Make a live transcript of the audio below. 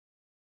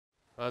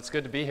Well, it's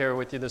good to be here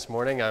with you this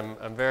morning.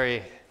 I'm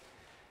very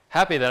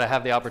happy that I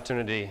have the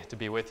opportunity to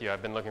be with you.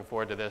 I've been looking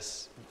forward to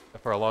this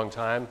for a long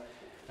time,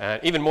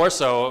 and even more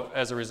so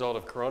as a result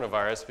of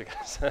coronavirus,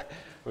 because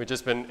we've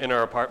just been in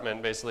our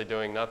apartment basically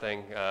doing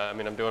nothing.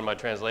 I'm doing my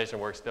translation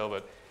work still,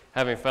 but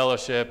having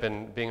fellowship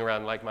and being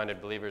around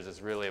like-minded believers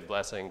is really a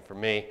blessing for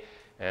me.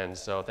 And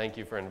so thank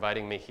you for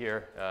inviting me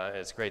here.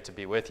 It's great to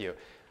be with you.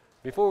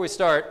 Before we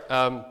start,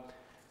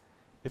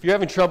 if you're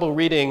having trouble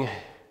reading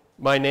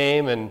my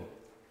name and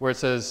where it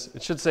says,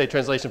 it should say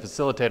translation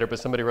facilitator, but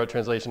somebody wrote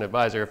translation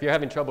advisor. If you're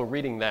having trouble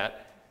reading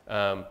that,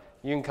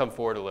 you can come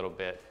forward a little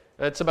bit.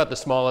 That's about the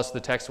smallest the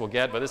text will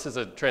get, but this is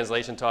a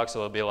translation talk, so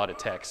there'll be a lot of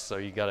text, so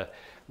you gotta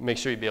make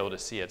sure you be able to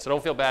see it. So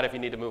don't feel bad if you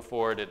need to move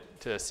forward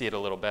to see it a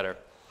little better.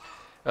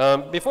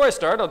 Before I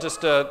start, I'll just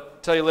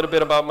tell you a little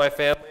bit about my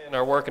family and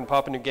our work in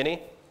Papua New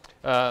Guinea.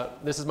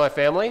 This is my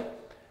family.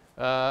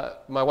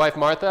 My wife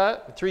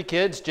Martha, 3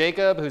 kids,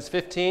 Jacob, who's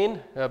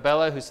 15,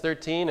 Bella, who's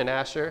 13, and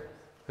Asher,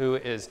 who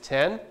is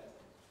 10.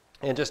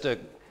 And just a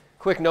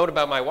quick note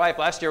about my wife.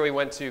 Last year we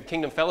went to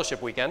Kingdom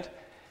Fellowship Weekend,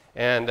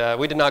 and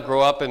we did not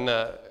grow up in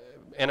the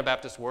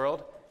Anabaptist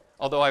world,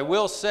 although I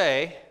will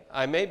say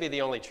I may be the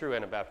only true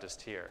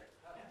Anabaptist here.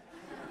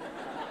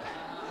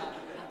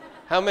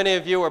 How many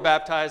of you were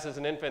baptized as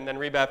an infant and then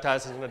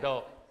rebaptized as an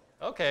adult?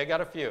 Okay, I got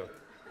a few.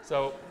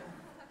 So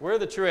we're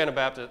the true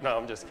Anabaptists. No,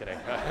 I'm just kidding.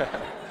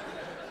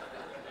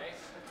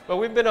 But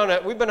we've been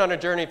on a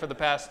journey for the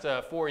past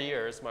 4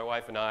 years, my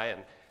wife and I,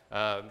 and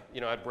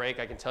at break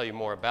I can tell you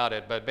more about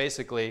it, but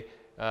basically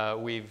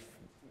we've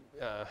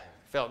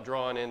felt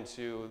drawn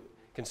into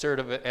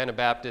conservative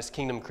Anabaptist,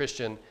 Kingdom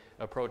Christian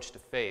approach to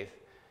faith.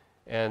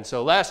 And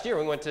so last year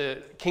we went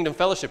to Kingdom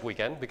Fellowship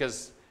Weekend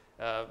because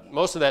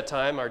most of that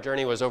time our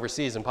journey was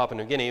overseas in Papua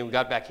New Guinea. We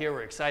got back here,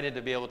 we're excited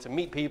to be able to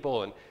meet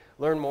people and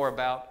learn more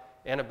about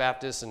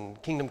Anabaptists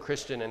and Kingdom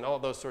Christian and all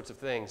those sorts of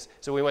things.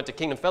 So we went to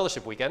Kingdom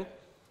Fellowship Weekend.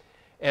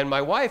 And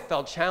my wife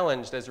felt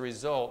challenged as a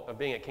result of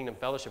being at Kingdom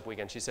Fellowship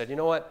Weekend. She said, you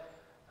know what,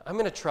 I'm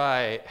going to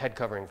try head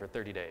covering for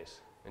 30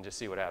 days and just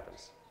see what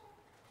happens.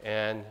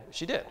 And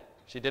she did.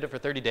 She did it for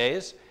 30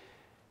 days,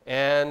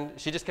 and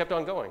she just kept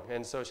on going.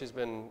 And so she's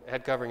been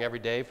head covering every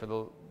day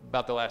for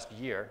about the last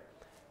year.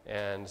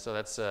 And so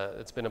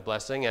it's been a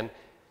blessing. And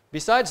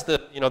besides the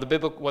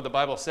biblical, what the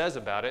Bible says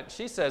about it,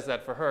 she says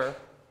that for her,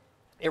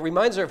 it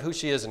reminds her of who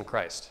she is in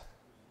Christ.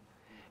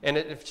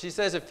 And she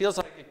says it feels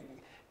like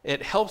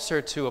it helps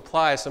her to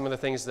apply some of the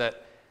things that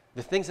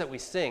we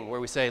sing, where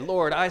we say,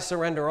 Lord, I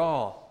surrender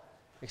all,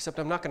 except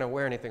I'm not going to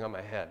wear anything on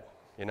my head.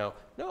 No,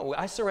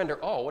 I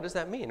surrender all. What does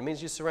that mean? It means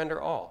you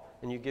surrender all,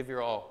 and you give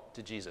your all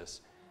to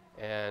Jesus.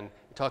 And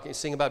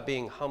sing about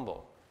being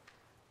humble.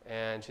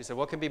 And she said,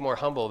 what can be more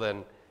humble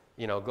than,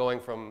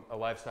 going from a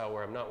lifestyle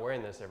where I'm not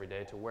wearing this every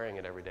day to wearing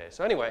it every day?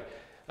 So anyway,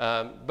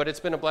 but it's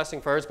been a blessing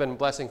for her. It's been a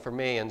blessing for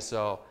me, and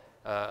so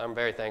I'm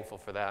very thankful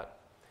for that.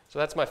 So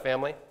that's my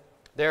family.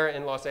 They're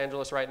in Los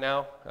Angeles right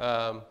now.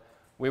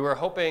 We were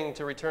hoping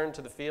to return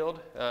to the field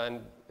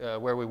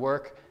where we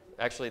work,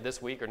 actually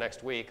this week or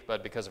next week,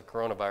 but because of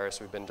coronavirus,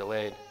 we've been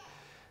delayed.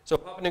 So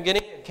Papua New Guinea,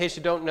 in case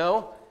you don't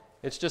know,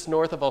 it's just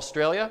north of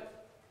Australia.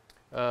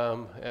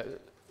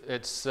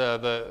 This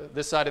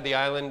side of the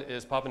island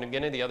is Papua New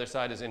Guinea, the other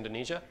side is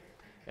Indonesia.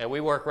 And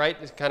we work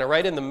kind of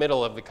right in the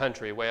middle of the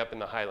country, way up in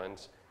the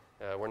highlands.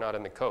 We're not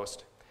on the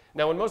coast.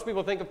 Now, when most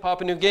people think of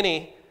Papua New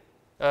Guinea,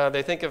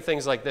 they think of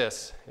things like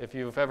this. If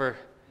you've ever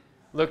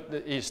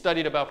you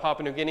studied about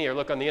Papua New Guinea or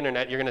look on the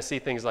internet, you're going to see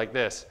things like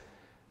this.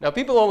 Now,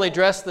 people only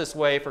dress this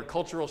way for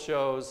cultural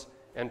shows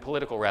and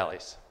political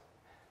rallies.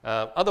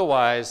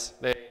 Otherwise,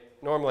 they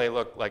normally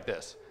look like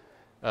this.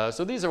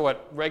 So these are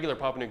what regular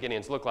Papua New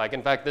Guineans look like.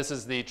 In fact, this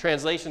is the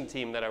translation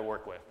team that I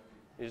work with.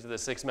 These are the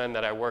 6 men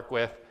that I work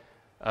with.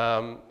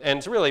 And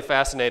it's really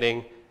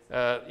fascinating.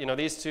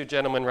 These 2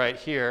 gentlemen right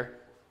here,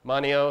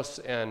 Manios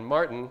and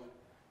Martin,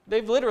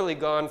 they've literally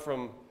gone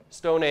from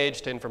Stone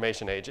Age to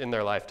Information Age in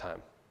their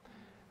lifetime.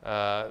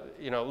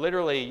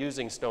 Literally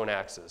using stone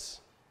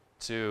axes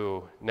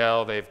to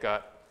now they've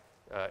got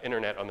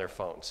internet on their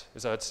phones.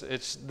 So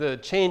it's the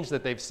change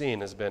that they've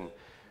seen has been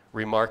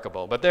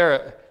remarkable. But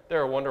they're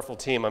a wonderful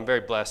team. I'm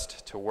very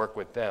blessed to work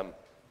with them.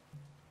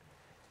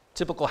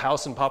 Typical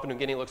house in Papua New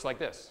Guinea looks like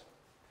this.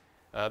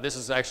 This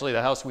is actually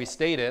the house we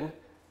stayed in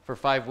for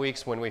 5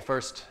 weeks when we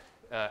first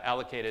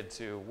allocated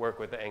to work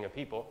with the Anga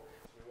people.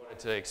 We wanted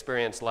to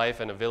experience life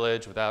in a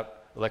village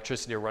without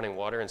electricity or running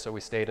water, and so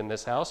we stayed in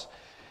this house.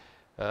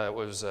 It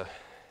was a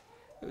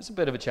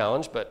bit of a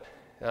challenge, but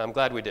I'm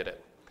glad we did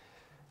it.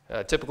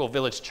 A typical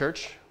village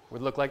church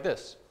would look like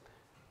this.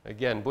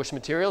 Again, bush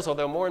materials,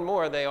 although more and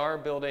more they are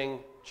building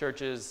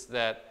churches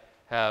that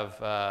have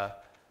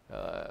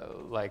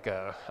like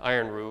an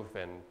iron roof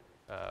and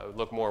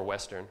look more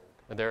Western.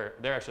 And they're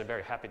actually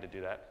very happy to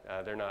do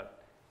that. They're not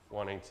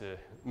wanting to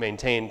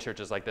maintain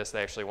churches like this.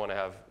 They actually want to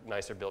have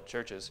nicer built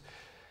churches.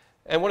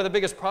 And one of the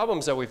biggest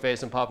problems that we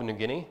face in Papua New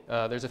Guinea,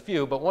 there's a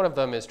few, but one of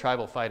them is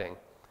tribal fighting.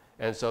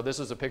 And so this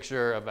is a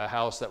picture of a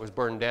house that was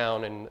burned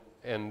down in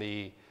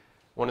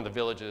one of the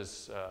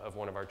villages of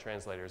one of our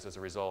translators as a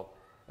result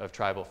of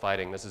tribal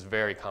fighting. This is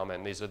very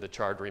common. These are the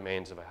charred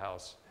remains of a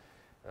house.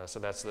 So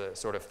that's the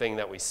sort of thing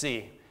that we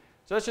see.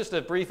 So that's just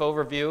a brief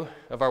overview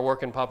of our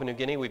work in Papua New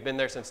Guinea. We've been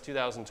there since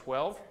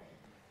 2012.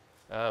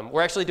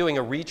 We're actually doing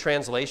a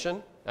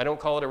retranslation. I don't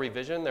call it a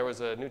revision. There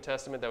was a New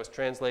Testament that was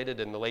translated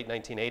in the late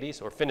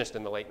 1980s, or finished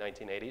in the late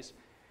 1980s.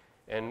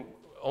 And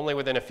only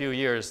within a few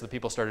years, the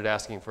people started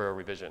asking for a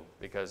revision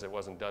because it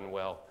wasn't done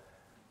well.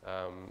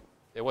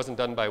 It wasn't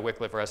done by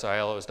Wycliffe or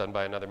SIL. It was done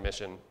by another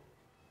mission.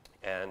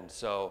 And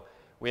so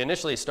we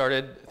initially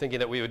started thinking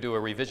that we would do a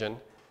revision,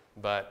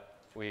 but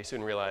we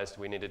soon realized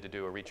we needed to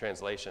do a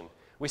retranslation.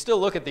 We still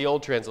look at the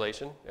old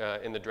translation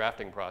in the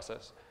drafting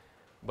process,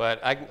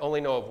 but I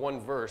only know of one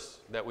verse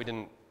that we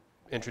didn't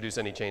introduce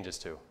any changes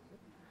to.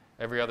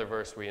 Every other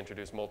verse we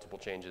introduced multiple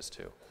changes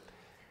to.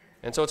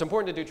 And so it's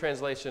important to do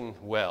translation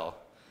well.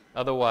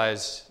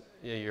 Otherwise,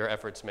 your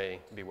efforts may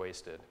be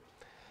wasted.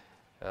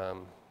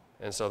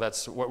 And so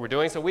that's what we're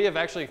doing. So we have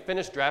actually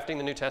finished drafting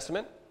the New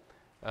Testament.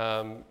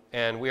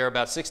 And we are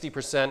about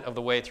 60% of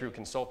the way through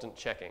consultant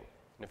checking.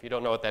 And if you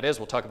don't know what that is,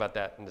 we'll talk about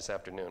that this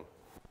afternoon.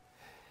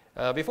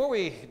 Before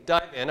we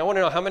dive in, I want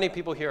to know how many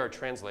people here are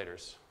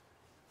translators.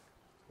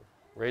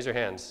 Raise your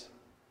hands.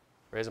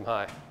 Raise them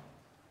high.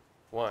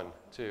 1,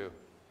 2,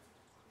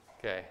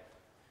 okay,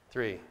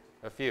 3,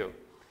 a few.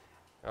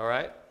 All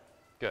right,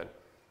 good.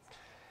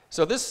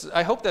 So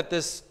I hope that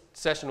this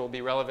session will be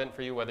relevant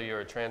for you whether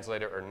you're a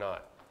translator or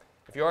not.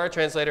 If you are a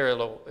translator,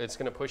 it's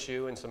going to push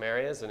you in some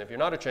areas, and if you're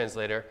not a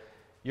translator,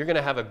 you're going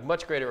to have a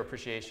much greater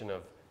appreciation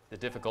of the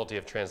difficulty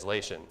of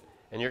translation,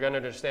 and you're going to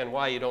understand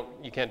why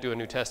you can't do a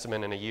New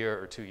Testament in a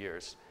year or 2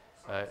 years.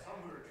 Some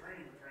who were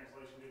training for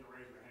translation didn't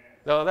raise their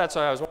hand. No, that's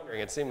what I was wondering.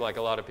 It seemed like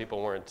a lot of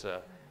people weren't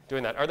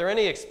doing that. Are there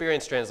any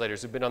experienced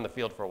translators who've been on the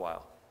field for a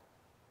while?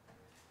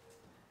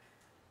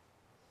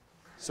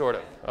 Sort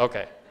of.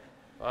 Okay.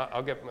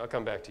 I'll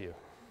come back to you.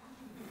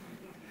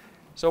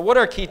 So what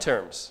are key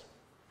terms?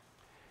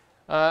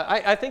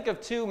 I think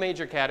of two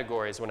major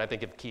categories when I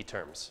think of key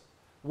terms.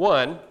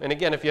 One, and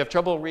again, if you have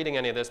trouble reading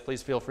any of this,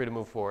 please feel free to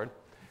move forward.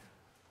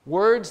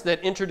 Words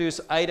that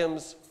introduce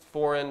items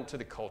foreign to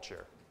the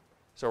culture.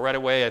 So right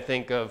away, I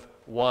think of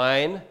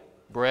wine,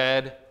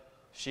 bread,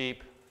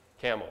 sheep,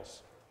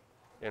 camels.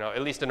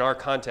 At least in our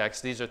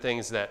context, these are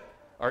things that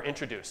are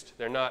introduced.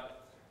 They're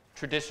not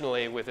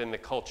traditionally within the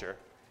culture,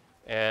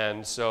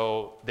 and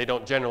so they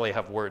don't generally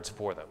have words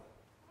for them.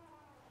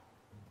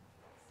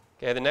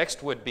 Okay, the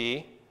next would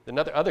be,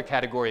 other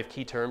category of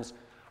key terms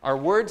are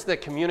words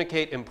that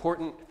communicate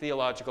important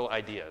theological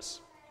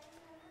ideas.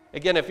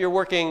 Again, if you're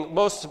working,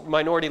 most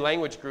minority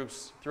language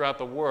groups throughout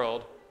the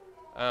world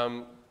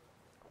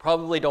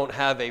probably don't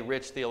have a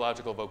rich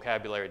theological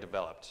vocabulary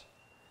developed.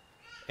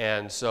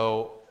 And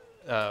so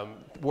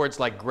words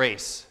like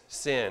grace,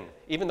 sin,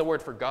 even the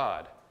word for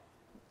God,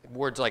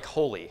 words like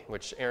holy,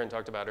 which Aaron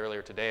talked about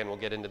earlier today, and we'll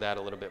get into that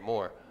a little bit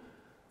more.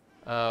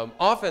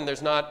 Often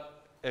there's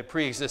not a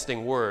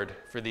pre-existing word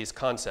for these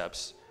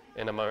concepts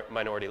in a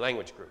minority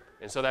language group.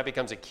 And so that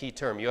becomes a key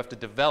term. You have to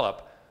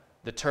develop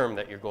the term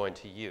that you're going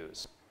to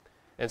use.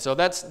 And so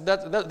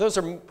those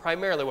are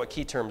primarily what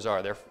key terms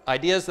are. They're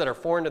ideas that are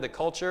foreign to the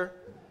culture,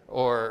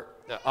 or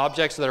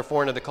objects that are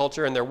foreign to the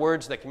culture, and they're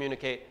words that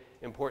communicate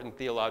important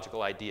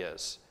theological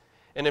ideas.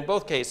 And in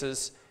both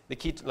cases,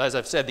 as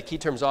I've said, the key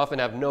terms often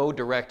have no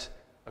direct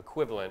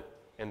equivalent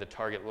in the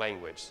target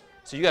language.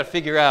 So you got to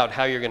figure out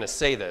how you're going to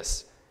say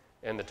this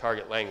in the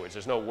target language.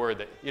 There's no word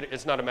that,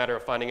 it's not a matter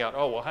of finding out,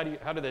 oh, well,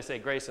 how do they say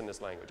grace in this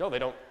language? Oh, they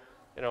don't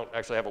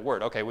actually have a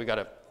word. Okay, we got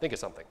to think of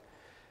something.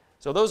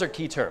 So those are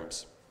key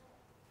terms.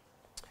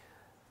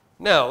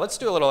 Now, let's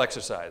do a little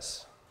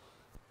exercise.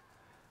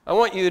 I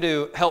want you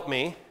to help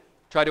me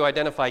try to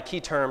identify key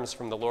terms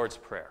from the Lord's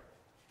Prayer.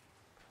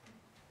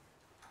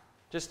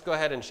 Just go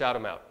ahead and shout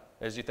them out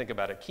as you think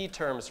about it. Key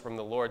terms from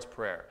the Lord's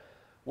Prayer.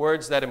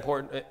 Words that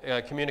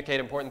communicate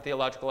important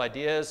theological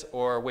ideas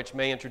or which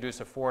may introduce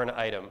a foreign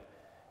item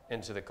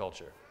into the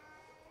culture.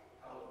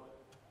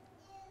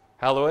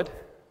 Hallowed.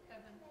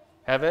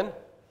 Heaven.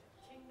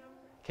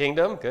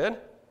 Kingdom. Good.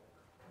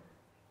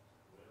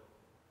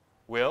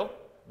 Will.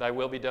 Thy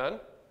will be done.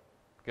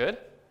 Good.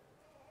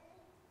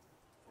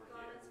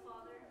 God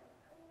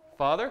is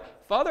Father.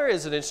 Father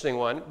is an interesting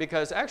one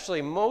because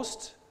actually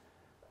most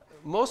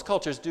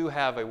cultures do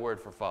have a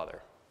word for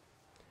father.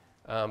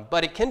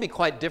 But it can be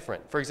quite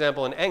different. For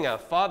example, in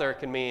Enga, father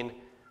can mean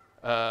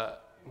the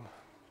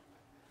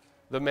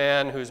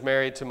man who's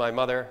married to my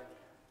mother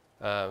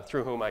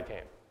through whom I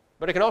came.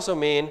 But it can also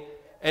mean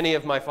any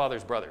of my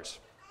father's brothers.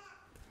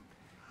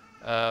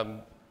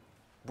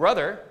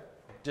 Brother,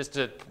 just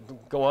to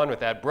go on with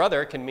that,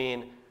 brother can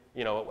mean,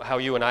 how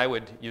you and I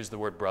would use the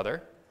word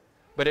brother.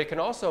 But it can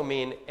also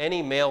mean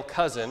any male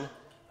cousin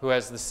who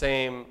has the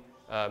same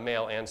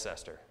male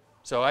ancestor.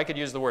 So I could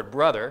use the word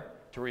brother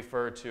to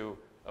refer to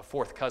a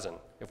fourth cousin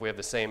if we have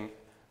the same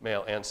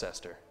male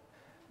ancestor.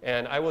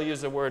 And I will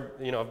use the word,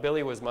 if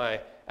Billy was my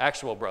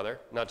actual brother,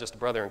 not just a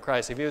brother in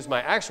Christ, if he was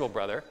my actual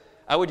brother,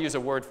 I would use a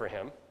word for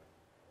him.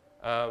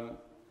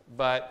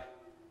 But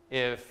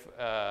if,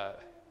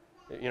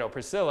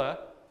 Priscilla,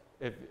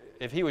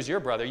 if he was your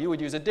brother, you would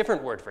use a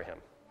different word for him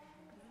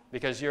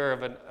because you're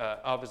of an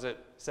opposite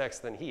sex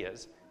than he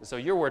is. And so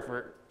your word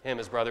for him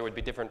as brother would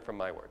be different from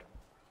my word.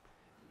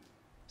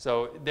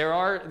 So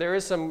there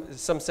is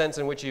some sense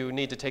in which you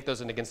need to take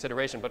those into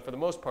consideration, but for the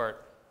most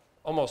part,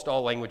 almost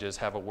all languages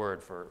have a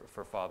word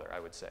for father, I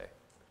would say.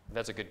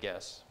 That's a good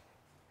guess.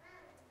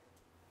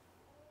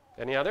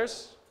 Any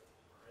others?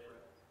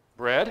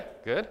 Bread,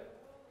 good.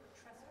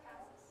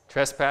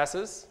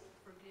 Trespasses.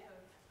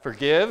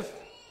 Forgive,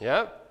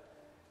 yeah.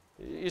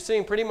 You're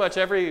seeing pretty much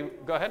go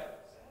ahead.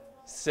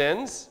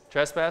 Sins,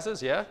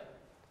 trespasses, yeah.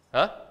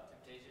 Huh?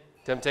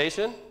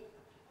 Temptation.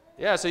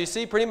 Yeah, so you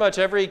see pretty much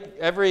every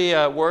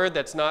word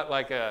that's not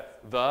like a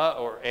the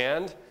or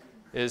and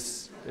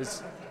is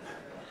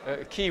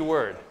a key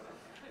word.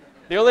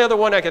 The only other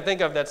one I can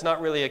think of that's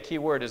not really a key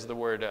word is the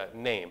word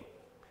name.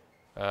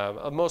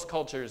 Most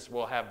cultures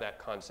will have that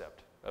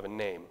concept of a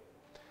name.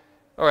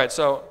 All right,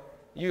 so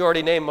you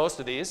already named most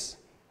of these.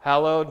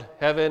 Hallowed,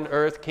 heaven,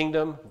 earth,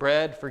 kingdom,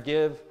 bread,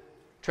 forgive,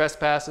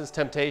 trespasses,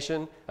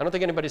 temptation. I don't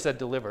think anybody said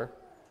deliver,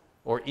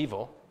 or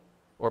evil,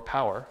 or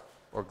power,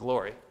 or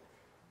glory,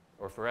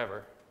 or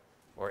forever,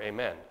 or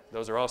amen.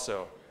 Those are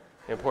also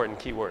important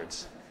key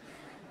words.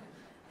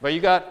 But you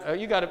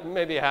got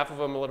maybe half of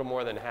them, a little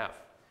more than half.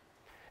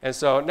 And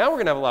so now we're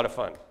going to have a lot of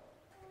fun.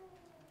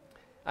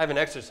 I have an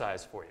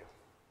exercise for you.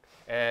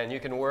 And you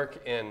can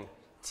work in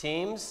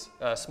teams,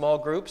 small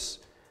groups,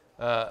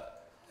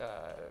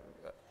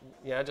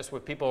 just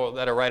with people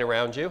that are right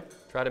around you.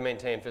 Try to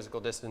maintain physical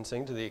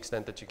distancing to the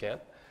extent that you can.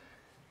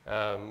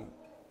 You're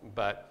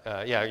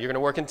going to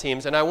work in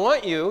teams. And I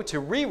want you to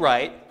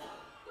rewrite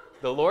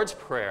the Lord's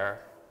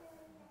Prayer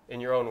in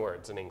your own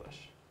words in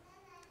English.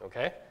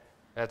 Okay?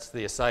 That's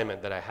the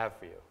assignment that I have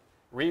for you.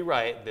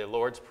 Rewrite the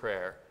Lord's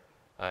Prayer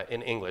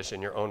in English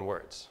in your own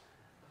words.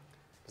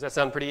 Does that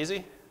sound pretty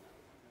easy?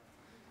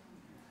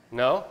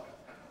 No?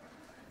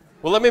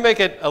 Well, let me make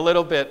it a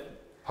little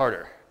bit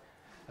harder.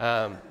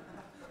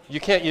 You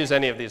can't use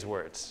any of these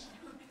words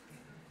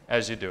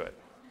as you do it.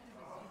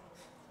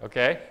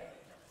 Okay?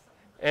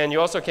 And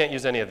you also can't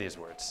use any of these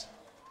words.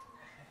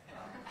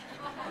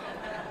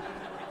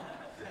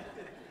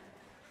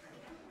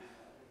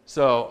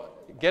 So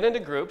get into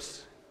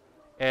groups,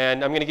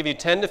 and I'm going to give you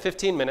 10 to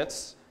 15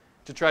 minutes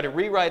to try to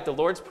rewrite the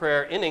Lord's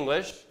Prayer in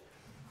English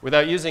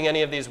without using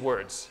any of these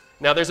words.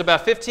 Now, there's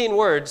about 15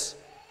 words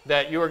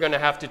that you are going to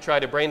have to try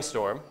to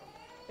brainstorm,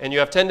 and you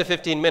have 10 to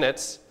 15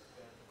 minutes.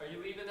 Are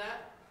you leaving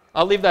that?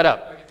 I'll leave that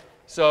up. Okay.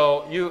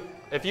 So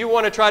if you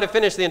want to try to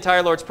finish the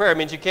entire Lord's Prayer, it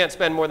means you can't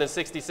spend more than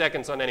 60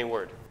 seconds on any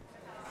word.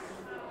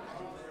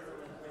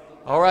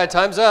 All right,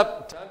 time's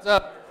up. Time's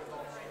up.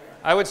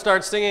 I would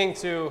start singing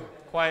to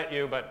quiet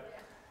you, but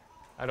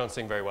I don't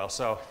sing very well,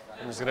 so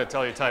I'm just going to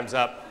tell you time's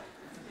up.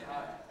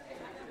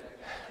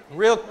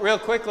 Real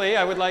quickly,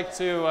 I would like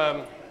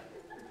to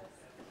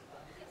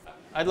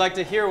I'd like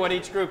to hear what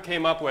each group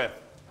came up with.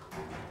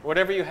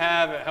 Whatever you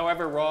have,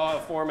 however raw a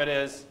form it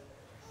is,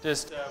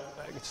 just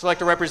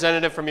select a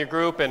representative from your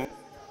group, and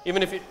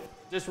even if you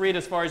just read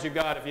as far as you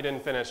got if you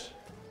didn't finish.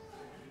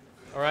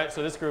 All right,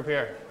 so this group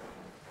here.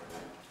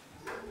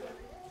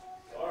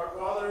 Our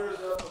Father is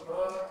up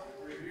above,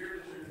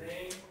 revered is your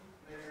name,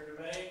 may your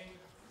domain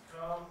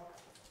come,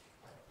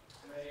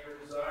 may your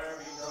desire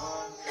be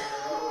done,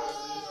 below as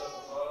it is up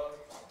above.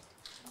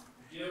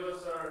 Give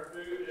us our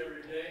food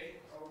every day,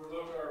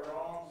 overlook our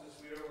wrongs as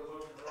we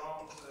overlook the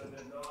wrongs that have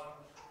been done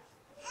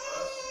to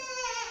us.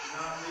 Do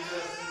not lead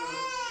us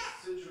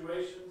into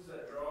situations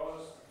that draw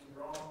us to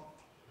wrong.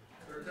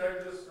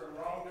 Protect us from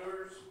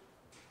wrongdoers,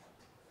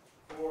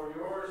 for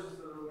yours is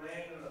the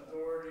domain and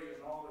authority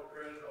and all the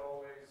credit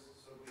always,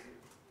 so be it.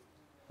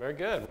 Very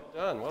good.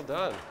 Well done. Well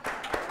done.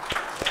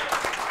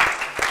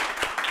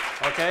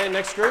 Okay,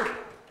 next group.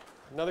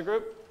 Another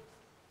group.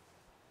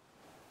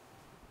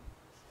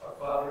 Our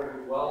Father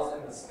who dwells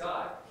in the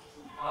sky,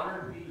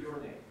 honored be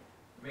your name.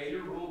 May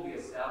your rule be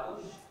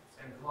established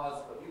and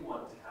cause what you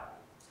want to happen,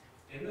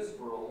 in this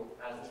world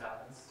as it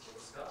happens in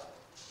the sky.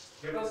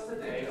 Give us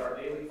today our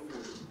daily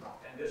food,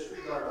 and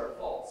disregard our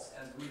faults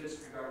as we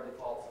disregard the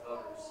faults of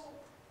others.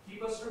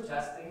 Keep us from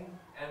testing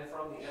and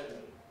from the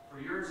enemy, for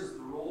yours is the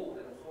rule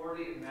and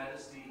authority and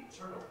majesty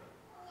eternally.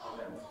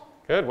 Amen.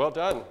 Good. Well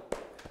done.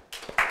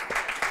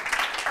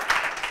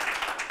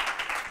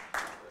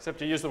 Except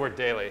you use the word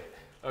daily.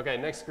 Okay,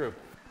 next group.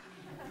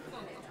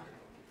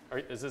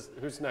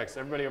 Who's next?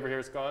 Everybody over here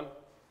is gone?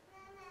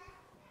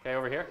 Okay,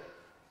 over here?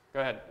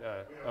 Go ahead.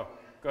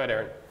 Go ahead,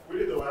 Aaron. We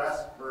did the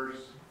last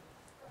verse,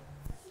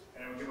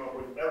 and we came up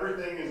with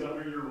everything is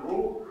under your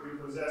rule. We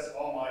possess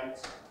all might.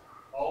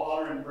 All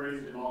honor and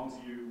praise belong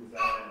to you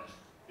without end.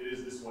 It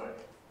is this way.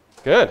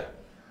 Good.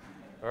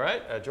 All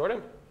right,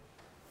 Jordan?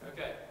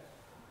 Okay.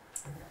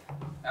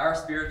 Our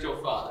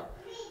spiritual Father,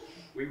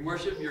 we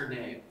worship your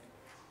name.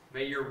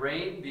 May your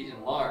reign be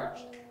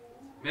enlarged.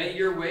 May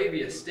your way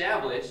be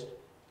established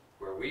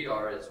where we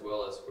are as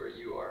well as where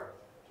you are.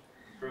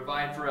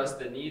 Provide for us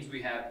the needs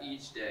we have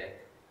each day.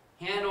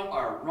 Handle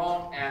our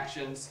wrong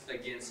actions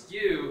against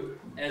you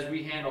as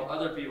we handle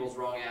other people's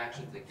wrong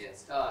actions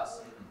against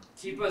us.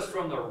 Keep us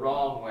from the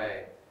wrong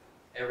way.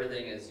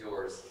 Everything is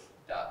yours. ...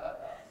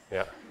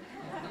 Yeah.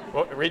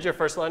 Well, read your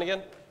first line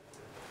again.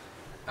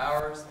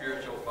 Our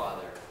spiritual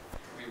Father,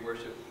 we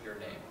worship your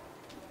name.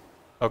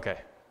 Okay.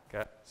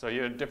 Okay. So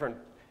you have different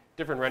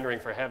rendering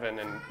for heaven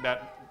in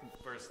that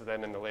verse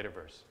than in the later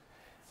verse.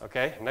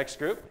 Okay. Next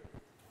group.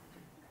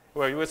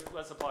 Well, let's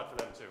applaud for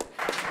them too.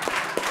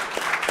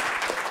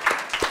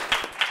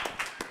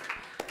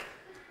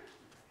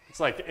 It's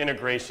like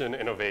integration,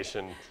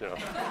 innovation. You know.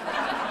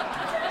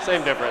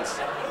 Same difference.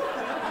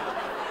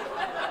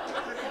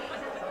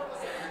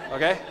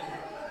 Okay.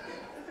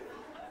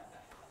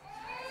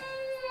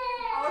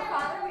 Our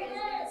Father who is in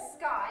the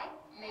sky,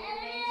 may your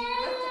name be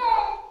lifted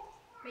up.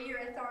 May your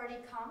authority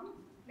come.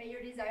 May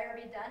your desire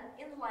be done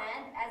in the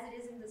land as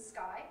it is in the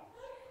sky.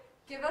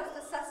 Give us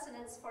the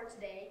sustenance for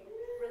today.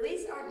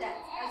 Release our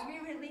debts as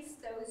we release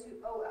those who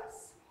owe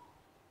us.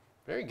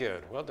 Very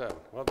good. Well done.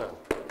 Well done.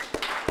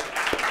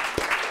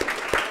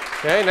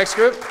 Okay, next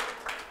group.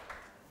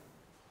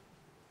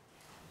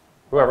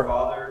 Whoever. Our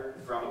Father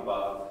from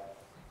above,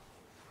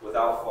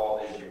 without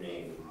fault is your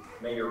name.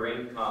 May your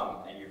reign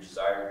come and your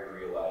desire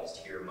be realized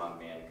here among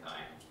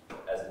mankind,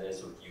 as it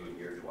is with you in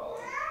your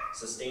dwelling.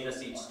 Sustain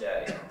us each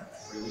day.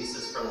 Release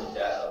us from the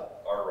debt of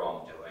our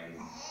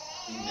wrongdoing,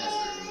 even as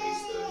we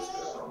release those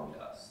who have wronged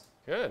us.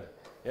 Good.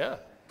 Yeah.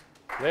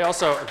 They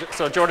also,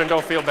 so Jordan,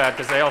 don't feel bad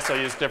because they also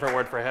use different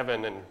word for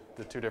heaven in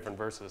the two different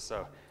verses.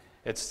 So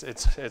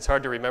it's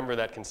hard to remember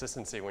that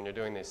consistency when you're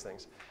doing these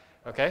things.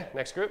 Okay,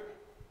 next group.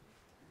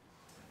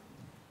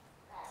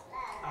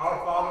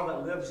 Our Father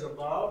that lives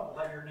above,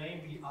 let your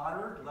name be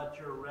honored, let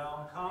your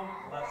realm come,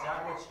 let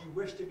that which you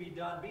wish to be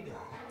done, in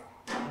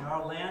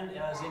our land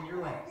as in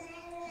your land.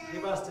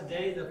 Give us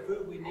today the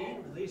food we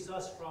need, release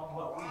us from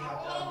what we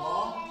have done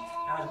wrong,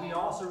 as we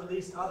also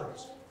release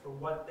others for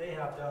what they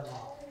have done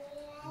wrong.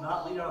 Do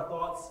not let our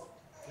thoughts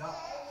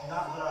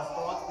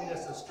lead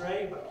us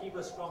astray, but keep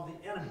us from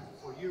the enemy,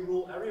 for you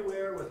rule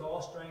everywhere with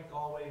all strength,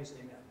 always.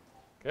 Amen.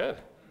 Good.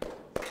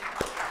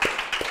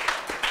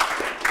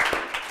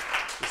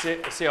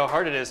 See how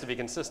hard it is to be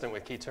consistent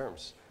with key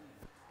terms,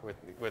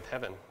 with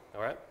heaven,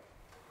 all right?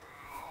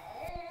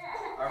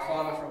 Our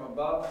Father from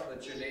above,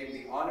 let your name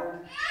be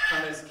honored.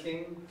 Come as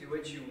King, do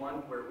what you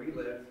want where we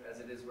live, as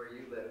it is where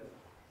you live.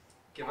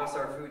 Give us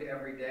our food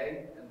every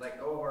day, and let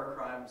go of our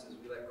crimes as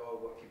we let go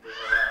of what people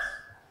owe us.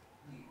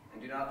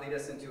 And do not lead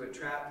us into a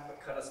trap, but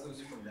cut us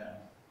loose from them.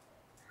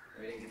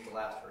 We didn't get the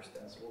last verse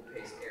done, so we'll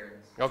pace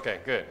Aaron's.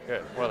 Okay, good,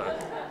 good. Well done.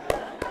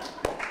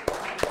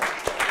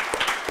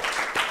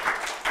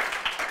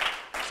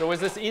 So was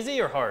this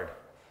easy or hard?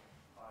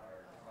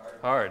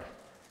 Hard.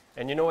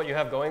 And you know what you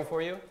have going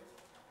for you?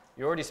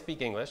 You already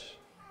speak English.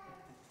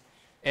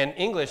 And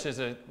English is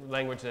a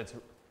language that's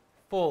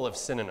full of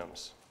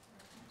synonyms.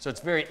 So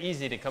it's very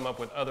easy to come up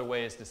with other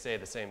ways to say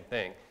the same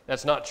thing.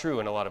 That's not true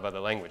in a lot of other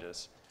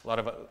languages. A lot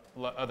of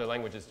other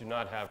languages do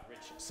not have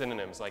rich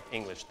synonyms like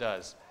English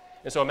does.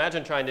 And so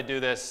imagine trying to do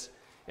this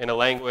in a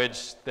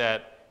language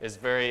that is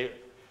very,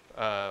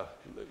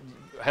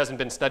 hasn't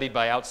been studied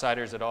by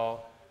outsiders at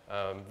all,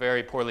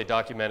 very poorly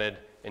documented,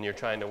 and you're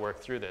trying to work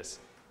through this.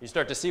 You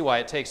start to see why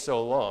it takes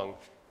so long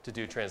to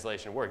do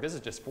translation work. This is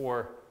just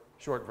 4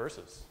 short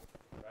verses.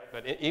 Right?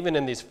 But even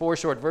in these 4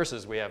 short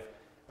verses, we have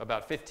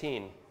about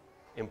 15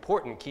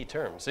 important key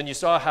terms. And you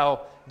saw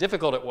how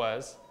difficult it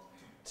was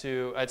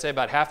to, I'd say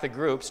about half the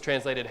groups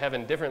translated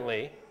heaven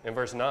differently in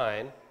verse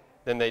 9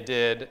 than they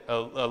did a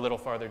little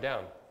farther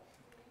down.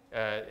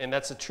 And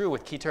that's true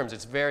with key terms.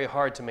 It's very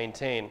hard to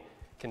maintain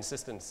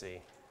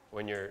consistency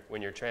when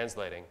you're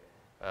translating.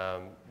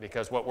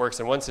 Because what works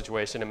in one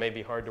situation, it may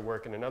be hard to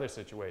work in another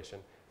situation.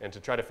 And to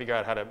try to figure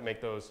out how to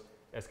make those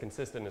as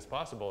consistent as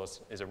possible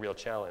is a real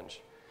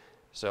challenge.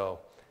 So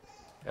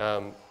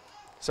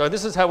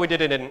this is how we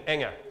did it in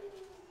Enga.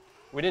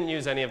 We didn't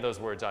use any of those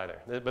words either.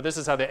 But this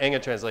is how the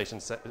Enga translation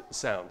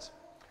sounds.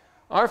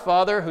 Our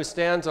Father who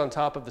stands on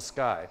top of the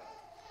sky,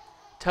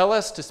 tell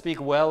us to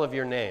speak well of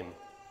your name.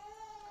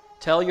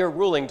 Tell your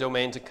ruling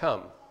domain to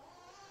come.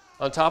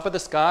 On top of the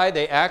sky,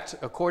 they act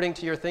according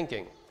to your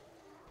thinking.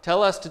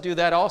 Tell us to do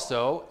that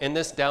also in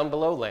this down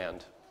below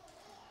land.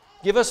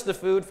 Give us the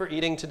food for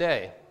eating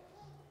today.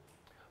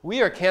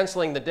 We are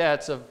canceling the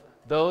debts of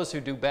those who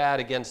do bad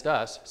against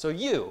us, so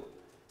you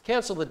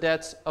cancel the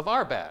debts of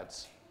our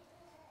bads.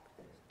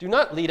 Do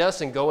not lead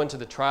us and go into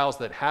the trials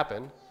that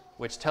happen,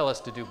 which tell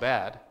us to do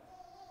bad.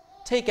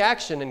 Take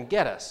action and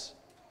get us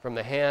from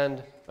the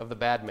hand of the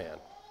bad man.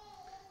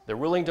 The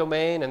ruling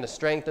domain and the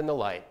strength and the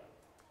light,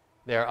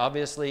 they are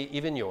obviously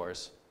even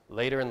yours,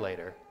 later and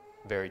later,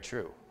 very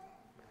true.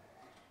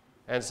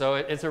 And so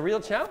it's a real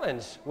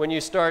challenge when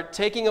you start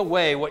taking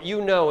away what you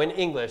know in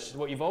English,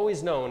 what you've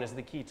always known as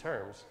the key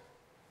terms,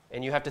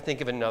 and you have to think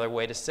of another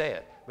way to say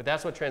it. But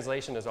that's what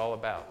translation is all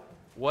about.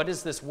 What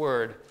is this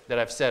word that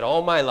I've said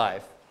all my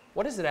life?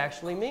 What does it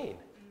actually mean?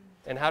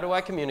 And how do I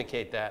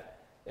communicate that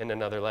in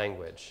another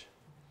language?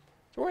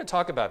 So we're going to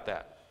talk about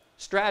that.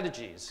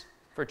 Strategies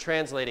for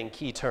translating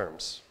key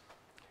terms.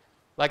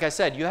 Like I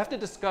said, you have to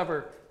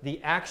discover the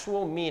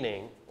actual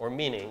meaning or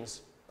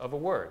meanings of a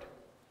word.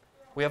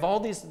 We have all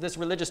this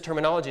religious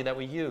terminology that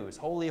we use,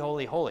 holy,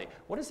 holy, holy.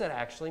 What does that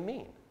actually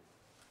mean?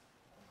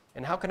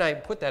 And how can I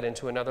put that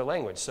into another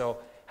language? So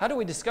how do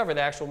we discover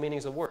the actual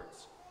meanings of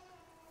words?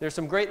 There's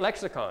some great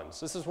lexicons.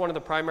 This is one of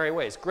the primary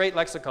ways, great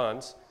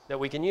lexicons that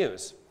we can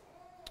use.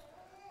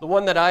 The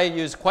one that I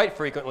use quite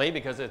frequently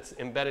because it's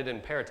embedded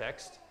in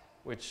Paratext,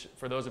 which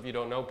for those of you who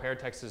don't know,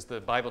 Paratext is the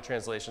Bible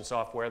translation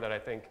software that I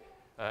think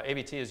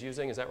ABT is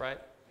using, is that right?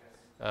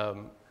 Yes.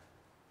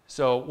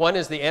 So one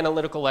is the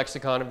analytical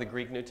lexicon of the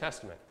Greek New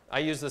Testament. I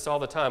use this all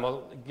the time.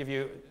 I'll give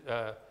you,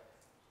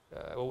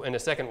 in a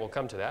second we'll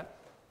come to that.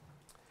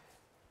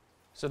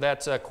 So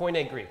that's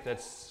Koine Greek,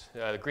 that's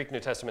the Greek New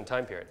Testament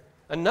time period.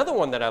 Another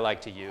one that I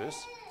like to use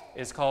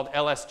is called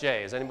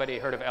LSJ. Has anybody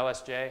heard of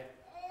LSJ?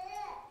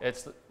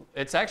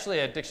 It's actually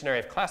a dictionary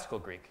of classical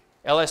Greek.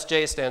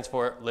 LSJ stands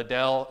for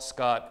Liddell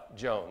Scott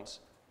Jones,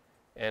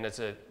 and it's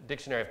a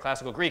dictionary of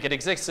classical Greek. It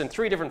exists in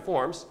 3 different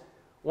forms.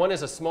 One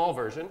is a small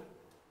version,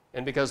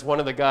 and because one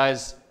of the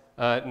guys'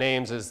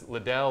 names is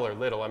Liddell or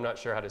Little, I'm not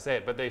sure how to say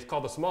it, but they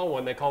call the small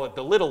one, they call it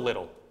the Little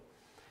Little.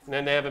 And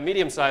then they have a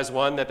medium-sized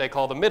one that they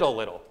call the Middle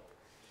Little.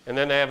 And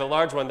then they have a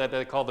large one that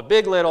they call the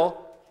Big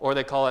Little, or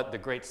they call it the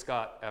Great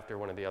Scott after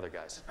one of the other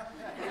guys.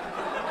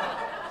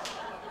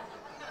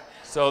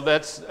 So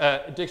that's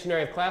a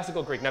dictionary of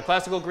classical Greek. Now,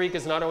 classical Greek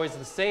is not always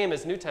the same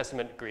as New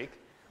Testament Greek,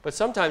 but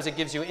sometimes it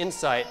gives you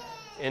insight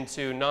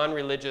into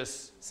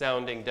non-religious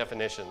sounding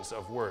definitions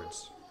of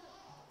words.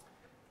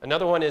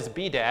 Another one is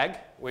BDAG,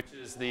 which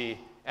is the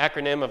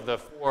acronym of the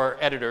 4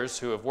 editors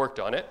who have worked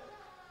on it.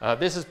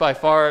 This is by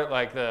far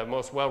like the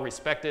most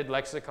well-respected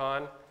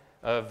lexicon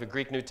of the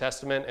Greek New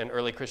Testament and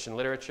early Christian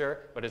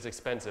literature, but it's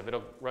expensive.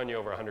 It'll run you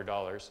over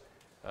 $100,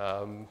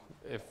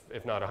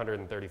 if not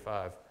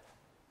 $135.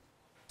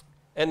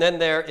 And then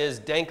there is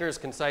Danker's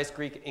Concise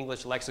Greek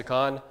English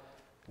Lexicon.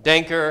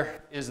 Danker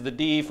is the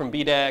D from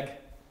BDAG,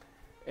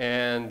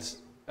 and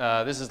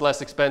this is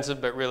less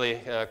expensive, but really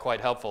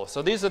quite helpful.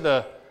 So these are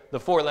the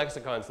 4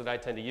 lexicons that I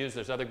tend to use.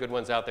 There's other good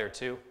ones out there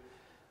too.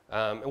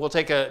 And we'll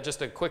take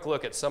just a quick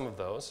look at some of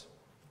those.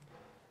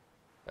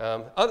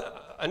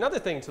 Another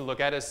thing to look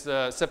at is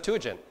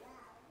Septuagint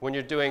when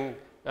you're doing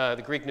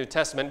the Greek New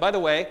Testament. By the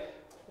way,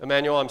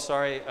 Emmanuel, I'm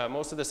sorry,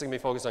 most of this is going to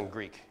be focused on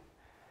Greek.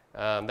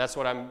 That's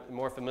what I'm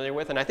more familiar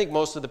with, and I think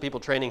most of the people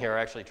training here are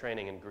actually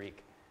training in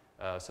Greek,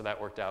 so that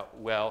worked out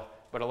well.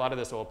 But a lot of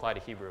this will apply to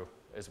Hebrew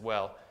as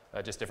well,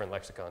 just different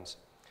lexicons.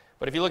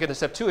 But if you look at the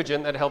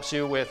Septuagint, that helps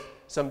you with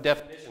some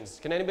definitions.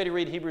 Can anybody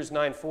read Hebrews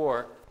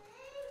 9:4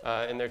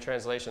 in their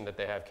translation that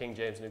they have, King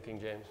James, New King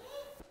James?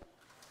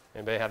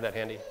 Anybody have that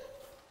handy?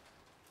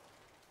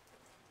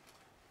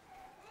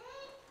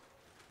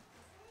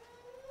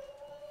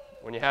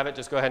 When you have it,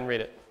 just go ahead and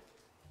read it.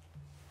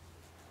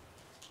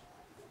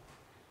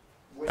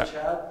 Which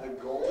had the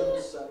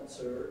golden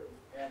censer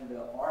and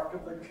the ark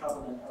of the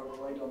covenant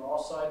overlaid on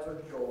all sides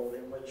with gold,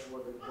 in which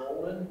were the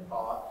golden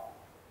pot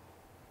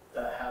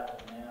that had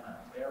the manna,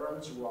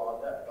 Aaron's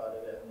rod that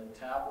budded it, and the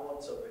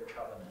tablets of the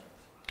covenant.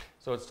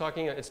 So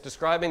it's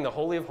describing the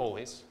Holy of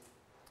Holies,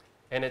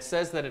 and it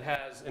says that it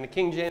has, in the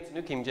King James,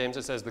 New King James,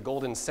 it says the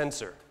golden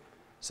censer.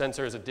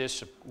 Censer is a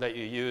dish that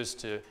you use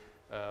to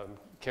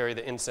carry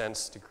the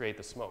incense to create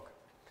the smoke.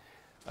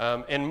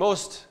 In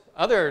most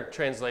other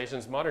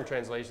translations, modern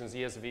translations,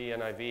 ESV,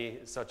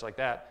 NIV, such like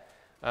that,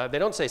 they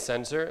don't say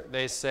censer,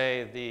 they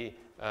say the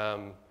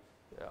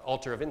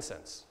altar of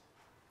incense.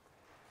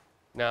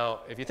 Now,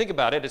 if you think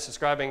about it, it's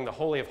describing the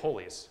Holy of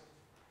Holies.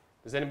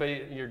 Does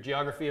anybody, your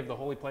geography of the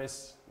holy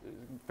place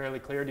fairly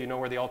clear? Do you know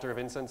where the altar of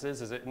incense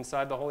is? Is it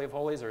inside the Holy of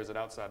Holies or is it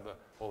outside the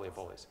Holy of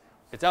Holies?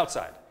 It's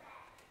outside.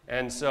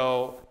 And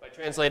so by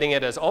translating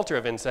it as altar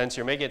of incense,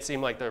 you're making it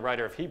seem like the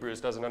writer of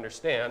Hebrews doesn't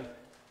understand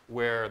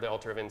where the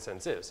altar of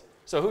incense is.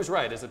 So who's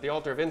right? Is it the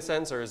altar of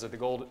incense or is it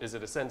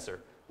a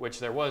censer? Which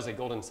there was a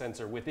golden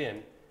censer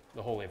within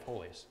the Holy of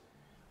Holies.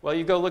 Well,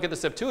 you go look at the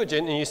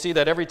Septuagint and you see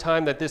that every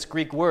time that this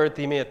Greek word,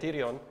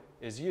 themiaterion,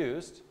 is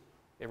used,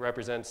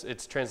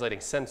 it's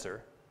translating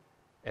censer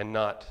and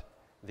not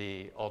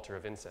the altar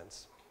of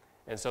incense.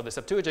 And so the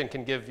Septuagint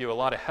can give you a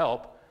lot of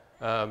help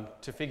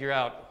to figure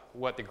out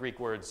what the Greek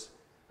words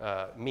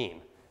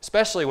mean,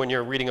 especially when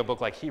you're reading a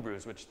book like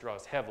Hebrews, which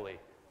draws heavily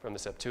from the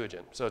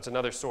Septuagint. So it's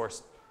another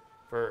source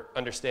for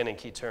understanding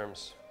key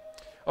terms.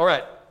 All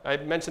right, I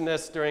mentioned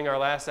this during our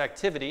last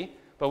activity,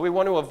 but we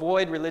want to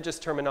avoid religious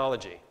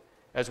terminology.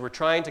 As we're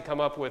trying to come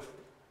up with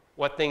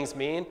what things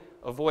mean,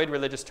 avoid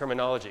religious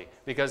terminology,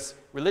 because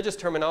religious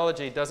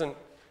terminology doesn't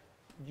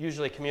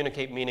usually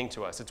communicate meaning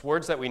to us. It's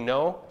words that we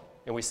know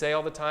and we say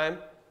all the time,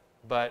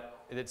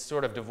 but it's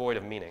sort of devoid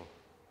of meaning.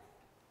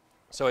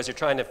 So as you're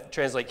trying to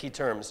translate key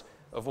terms,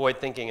 avoid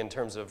thinking in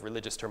terms of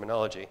religious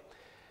terminology.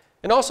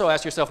 And also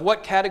ask yourself,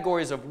 what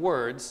categories of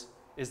words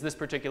is this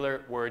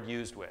particular word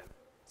used with?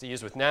 Is it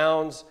used with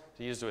nouns? Is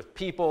it used with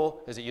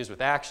people? Is it used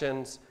with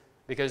actions?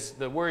 Because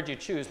the word you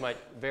choose might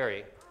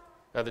vary.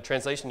 The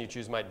translation you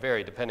choose might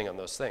vary depending on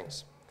those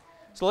things.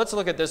 So let's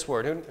look at this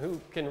word.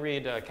 Who can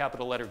read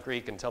capital letter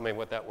Greek and tell me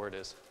what that word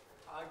is?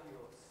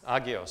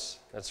 Agios. Agios,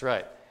 that's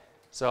right.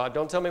 So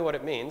don't tell me what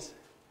it means.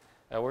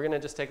 we're going to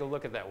just take a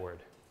look at that word,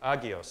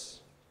 agios.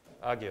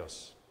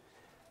 Agios.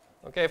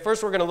 Okay,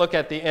 first we're going to look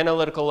at the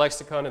analytical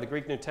lexicon of the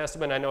Greek New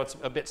Testament. I know it's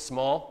a bit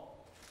small.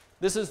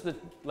 This is the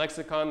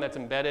lexicon that's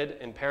embedded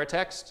in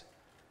Paratext.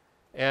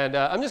 And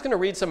I'm just going to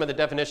read some of the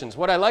definitions.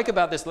 What I like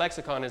about this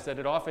lexicon is that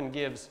it often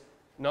gives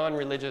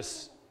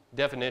non-religious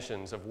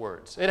definitions of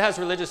words. It has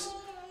religious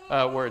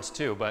words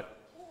too, but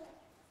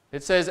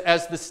it says,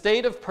 as the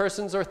state of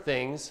persons or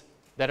things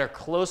that are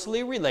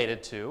closely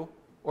related to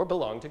or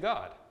belong to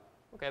God.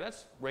 Okay,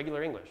 that's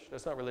regular English.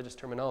 That's not religious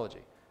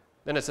terminology.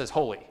 Then it says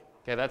holy.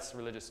 Okay, that's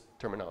religious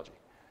terminology.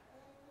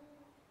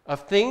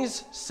 Of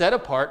things set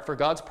apart for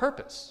God's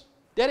purpose.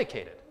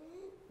 Dedicated.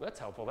 Well, that's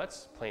helpful.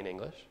 That's plain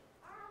English.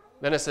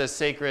 Then it says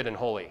sacred and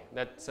holy.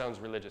 That sounds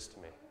religious to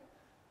me.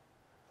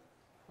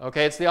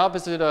 Okay, it's the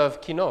opposite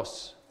of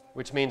kinos,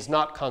 which means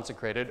not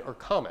consecrated or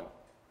common.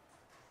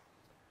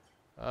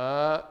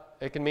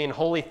 It can mean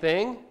holy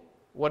thing.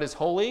 What is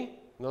holy?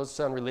 Those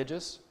sound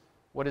religious.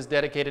 What is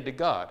dedicated to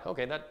God?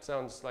 Okay, that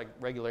sounds like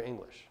regular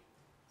English.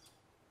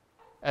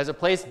 As a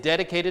place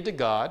dedicated to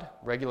God,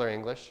 regular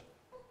English.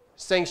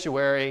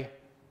 Sanctuary,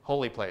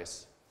 holy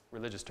place,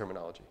 religious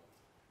terminology.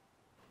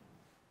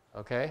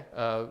 Okay,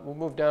 we'll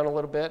move down a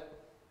little bit.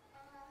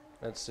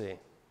 Let's see.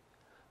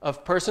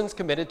 Of persons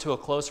committed to a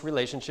close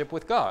relationship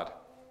with God.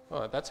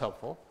 Oh, that's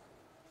helpful.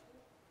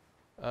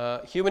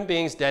 Human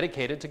beings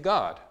dedicated to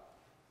God.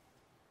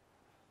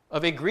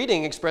 Of a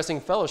greeting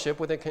expressing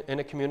fellowship in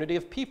a community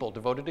of people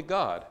devoted to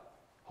God.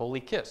 Holy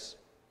kiss.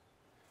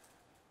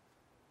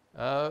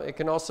 It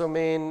can also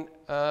mean,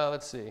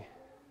 let's see,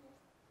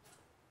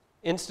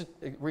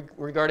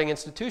 regarding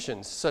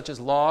institutions such as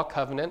law,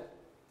 covenant.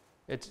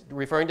 It's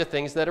referring to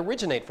things that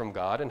originate from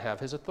God and have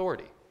his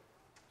authority.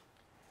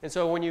 And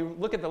so when you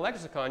look at the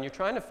lexicon, you're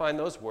trying to find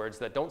those words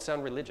that don't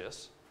sound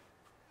religious,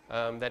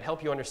 that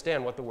help you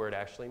understand what the word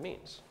actually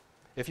means.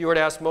 If you were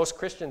to ask most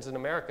Christians in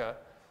America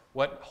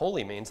what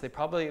holy means, they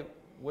probably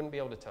wouldn't be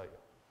able to tell you.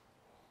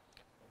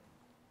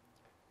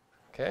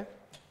 Okay?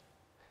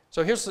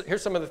 So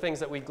here's some of the things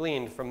that we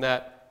gleaned from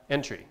that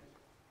entry.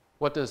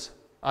 What does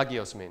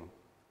agios mean?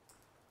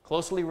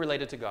 Closely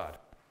related to God.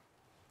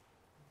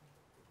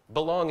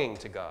 Belonging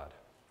to God.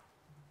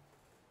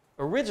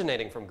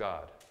 Originating from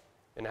God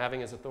and having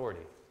his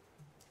authority.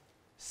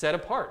 Set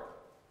apart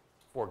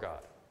for God.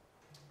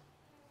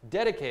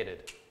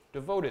 Dedicated,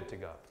 devoted to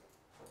God.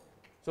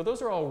 So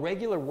those are all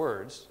regular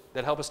words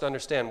that help us to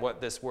understand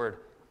what this word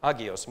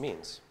agios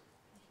means.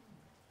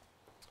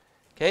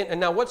 Okay, and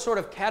now what sort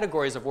of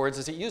categories of words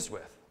is it used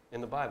with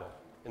in the Bible,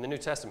 in the New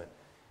Testament?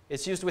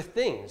 It's used with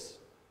things.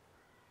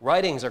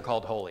 Writings are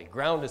called holy.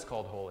 Ground is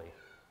called holy.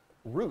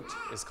 Root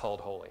is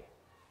called holy.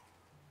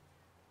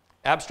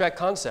 Abstract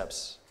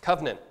concepts,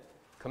 covenant,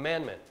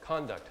 commandment,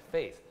 conduct,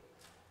 faith.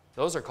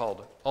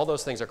 All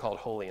those things are called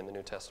holy in the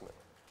New Testament.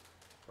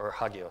 Or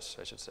hagios,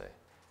 I should say.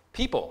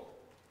 People,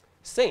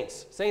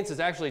 saints. Saints is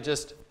actually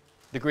just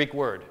the Greek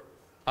word,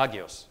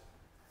 agios.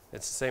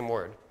 It's the same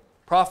word.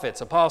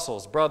 Prophets,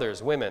 apostles,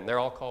 brothers, women, they're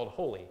all called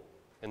holy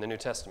in the New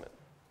Testament.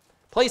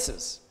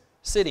 Places,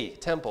 city,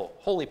 temple,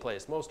 holy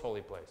place, most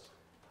holy place.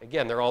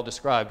 Again, they're all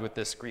described with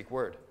this Greek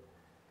word.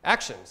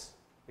 Actions,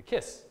 the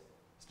kiss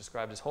is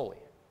described as holy,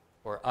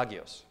 or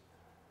agios.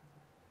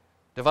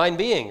 Divine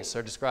beings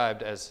are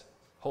described as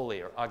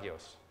holy, or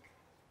agios.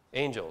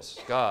 Angels,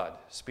 God,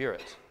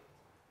 spirit.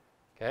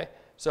 Okay?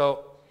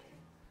 So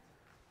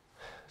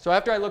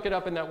after I look it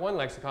up in that one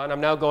lexicon, I'm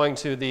now going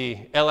to the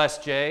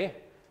LSJ.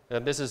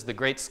 This is the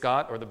Great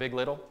Scott, or the Big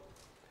Little.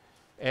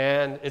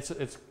 And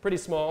it's pretty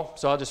small,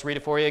 so I'll just read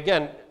it for you.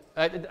 Again,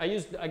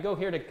 I go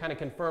here to kind of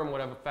confirm what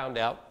I've found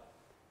out.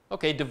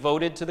 Okay,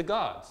 devoted to the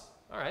gods.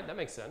 All right, that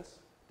makes sense.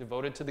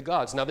 Devoted to the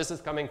gods. Now, this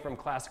is coming from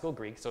classical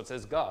Greek, so it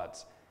says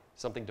gods.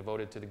 Something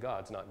devoted to the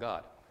gods, not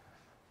God.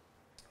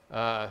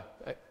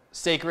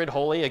 Sacred,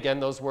 holy,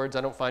 again, those words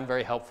I don't find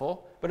very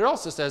helpful. But it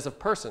also says of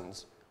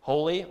persons,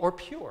 holy or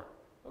pure.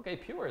 Okay,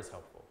 pure is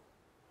helpful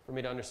for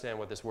me to understand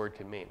what this word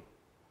can mean.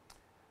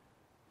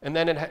 And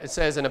then it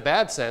says, in a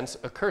bad sense,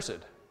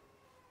 accursed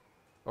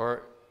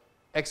or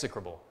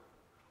execrable.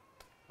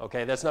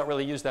 Okay, that's not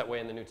really used that way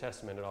in the New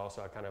Testament at all,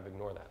 so I kind of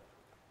ignore that.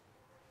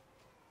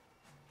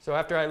 So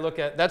after I look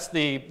at, that's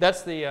the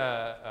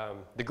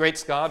Great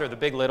Scott, or the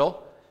Big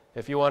Little.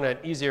 If you want an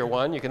easier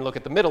one, you can look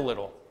at the Middle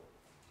Little.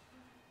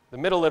 The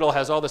Middle Little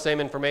has all the same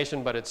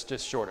information, but it's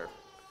just shorter.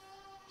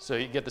 So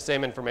you get the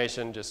same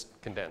information, just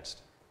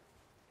condensed.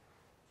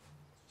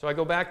 So I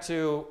go back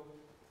to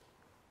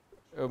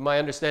my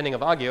understanding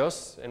of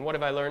agios, and what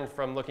have I learned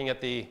from looking at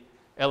the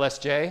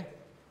LSJ?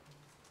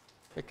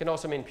 It can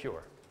also mean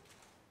pure.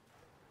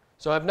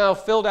 So I've now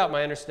filled out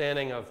my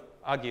understanding of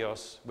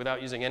agios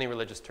without using any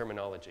religious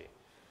terminology.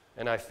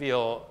 And I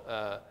feel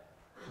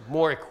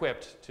more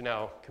equipped to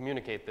now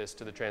communicate this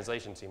to the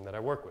translation team that I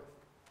work with.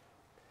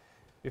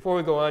 Before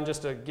we go on,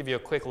 just to give you a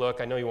quick look,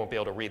 I know you won't be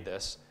able to read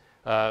this,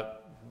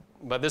 but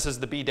this is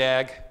the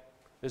BDAG.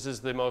 This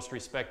is the most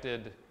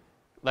respected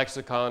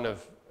lexicon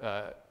of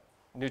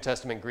New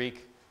Testament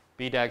Greek.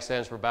 BDAG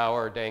stands for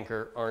Bauer,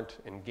 Danker, Arndt,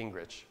 and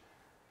Gingrich.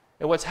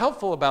 And what's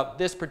helpful about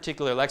this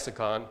particular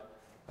lexicon,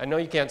 I know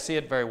you can't see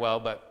it very well,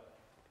 but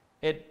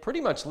it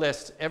pretty much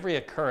lists every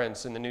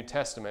occurrence in the New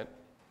Testament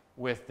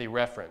with the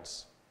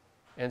reference.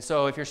 And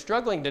so if you're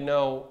struggling to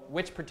know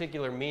which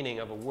particular meaning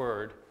of a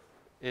word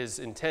is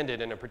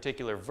intended in a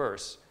particular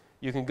verse,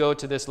 you can go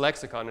to this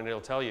lexicon and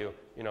it'll tell you,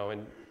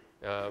 in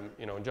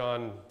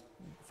John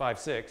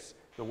 5:6,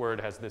 the word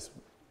has this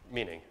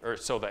meaning, or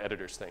so the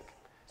editors think.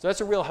 So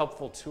that's a real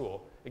helpful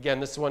tool. Again,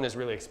 this one is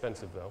really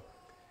expensive though.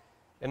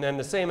 And then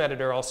the same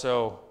editor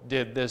also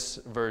did this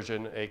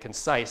version, a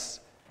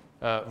concise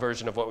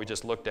version of what we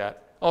just looked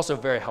at. Also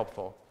very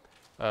helpful.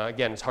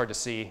 Again, it's hard to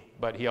see,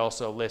 but he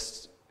also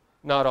lists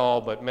not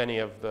all, but many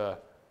of the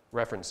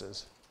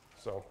references.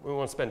 So we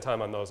won't spend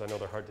time on those. I know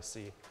they're hard to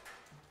see.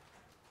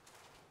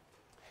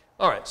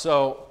 All right,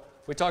 so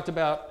we talked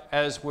about,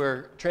 as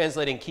we're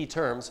translating key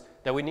terms,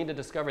 that we need to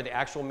discover the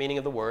actual meaning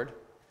of the word.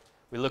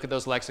 We look at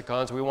those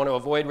lexicons. We want to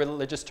avoid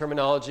religious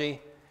terminology.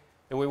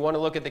 And we want to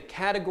look at the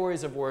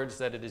categories of words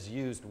that it is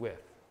used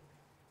with.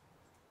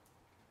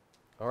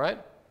 All right?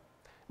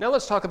 Now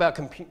let's talk about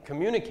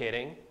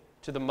communicating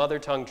to the mother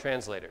tongue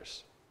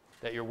translators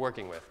that you're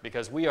working with,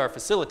 because we are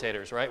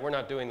facilitators, right? We're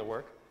not doing the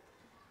work.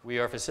 We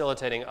are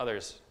facilitating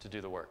others to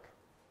do the work,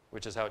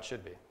 which is how it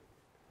should be.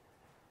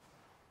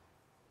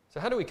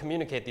 So how do we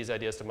communicate these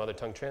ideas to mother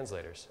tongue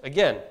translators?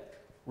 Again,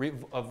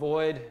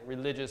 avoid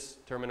religious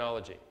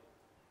terminology.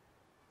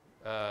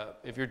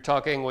 If you're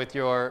talking with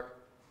your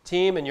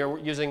team and you're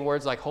using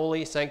words like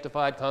holy,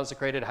 sanctified,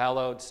 consecrated,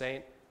 hallowed,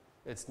 saint,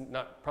 it's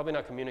probably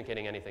not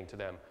communicating anything to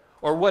them.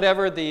 Or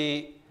whatever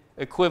the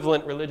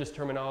equivalent religious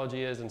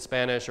terminology is in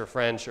Spanish or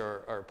French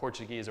or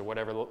Portuguese or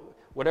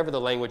whatever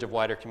the language of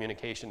wider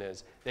communication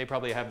is, they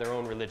probably have their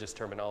own religious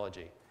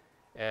terminology.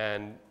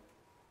 And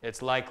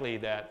it's likely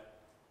that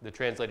the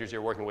translators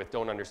you're working with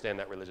don't understand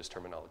that religious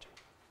terminology.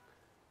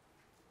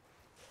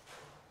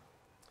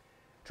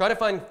 Try to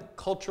find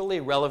culturally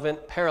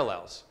relevant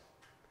parallels.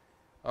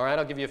 All right,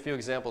 I'll give you a few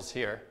examples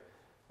here.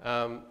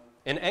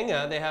 In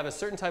Enga, they have a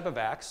certain type of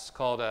axe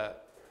called a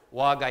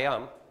wa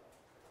gayam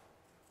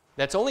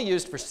that's only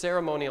used for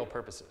ceremonial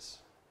purposes.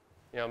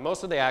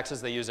 Most of the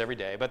axes they use every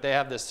day, but they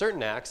have this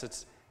certain axe.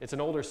 It's an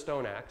older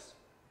stone axe,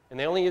 and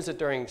they only use it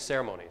during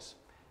ceremonies.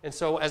 And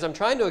so as I'm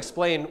trying to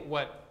explain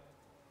what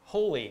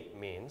holy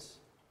means,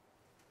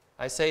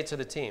 I say to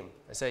the team,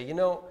 I say, you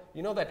know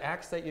that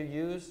axe that you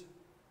use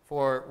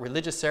for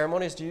religious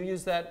ceremonies, do you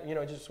use that,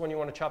 just when you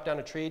want to chop down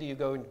a tree, do you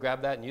go and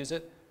grab that and use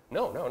it?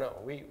 No.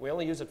 We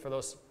only use it for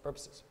those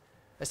purposes.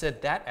 I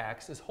said, that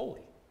axe is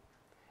holy.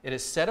 It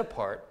is set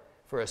apart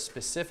for a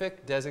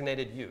specific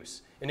designated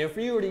use. And if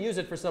you were to use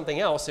it for something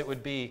else, it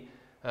would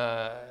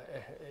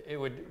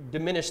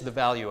diminish the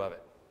value of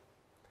it.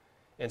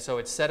 And so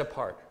it's set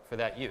apart for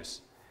that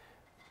use.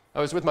 I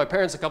was with my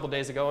parents a couple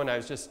days ago, and I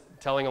was just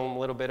telling them a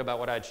little bit about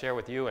what I'd share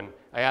with you, and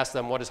I asked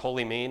them, what does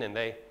holy mean?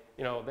 And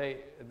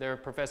they're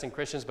professing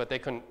Christians, but they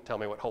couldn't tell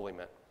me what holy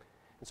meant.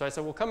 And so I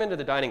said, well, come into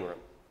the dining room.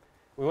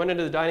 We went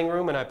into the dining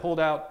room, and I pulled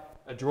out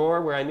a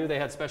drawer where I knew they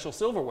had special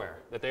silverware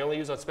that they only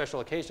use on special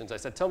occasions. I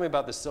said, tell me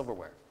about this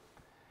silverware.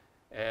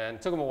 And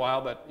it took them a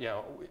while, but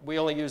we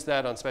only use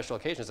that on special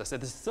occasions. I said,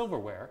 this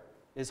silverware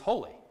is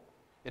holy.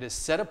 It is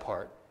set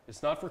apart.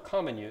 It's not for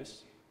common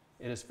use.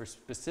 It is for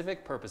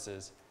specific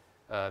purposes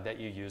that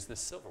you use this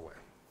silverware.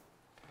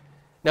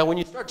 Now, when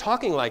you start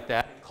talking like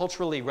that in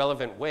culturally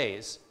relevant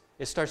ways,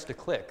 it starts to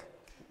click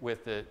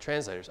with the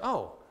translators.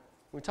 Oh,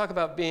 when we talk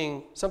about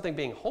something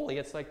being holy,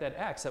 it's like that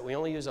axe that we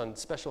only use on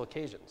special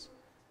occasions.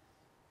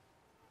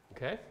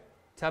 Okay?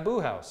 Taboo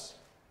house.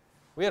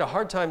 We had a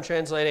hard time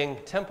translating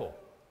temple.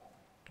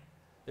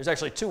 There's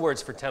actually two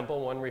words for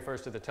temple. One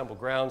refers to the temple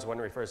grounds, one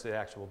refers to the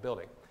actual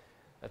building.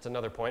 That's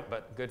another point,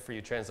 but good for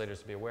you translators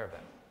to be aware of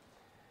that.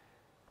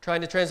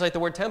 Trying to translate the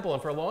word temple,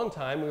 and for a long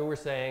time we were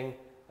saying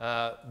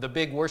the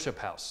big worship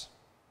house.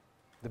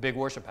 The big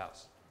worship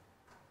house.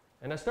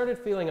 And I started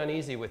feeling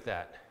uneasy with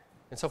that.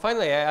 And so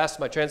finally I asked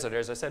my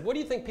translators, I said, what do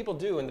you think people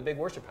do in the big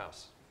worship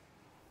house?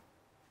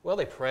 Well,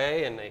 they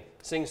pray and they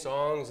sing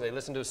songs, they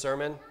listen to a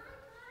sermon,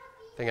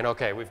 thinking,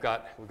 okay, we've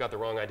got the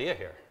wrong idea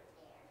here.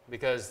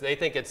 Because they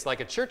think it's like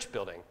a church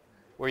building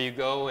where you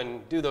go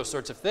and do those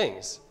sorts of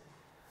things.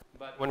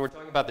 But when we're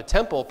talking about the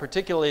temple,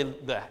 particularly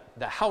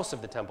the house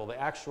of the temple,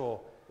 the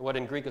actual, what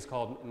in Greek is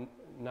called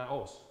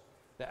naos,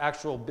 the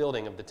actual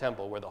building of the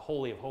temple where the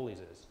Holy of Holies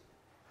is.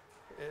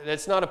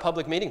 It's not a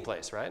public meeting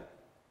place, right?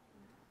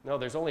 No,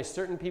 there's only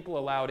certain people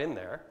allowed in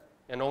there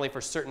and only for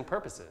certain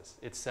purposes.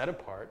 It's set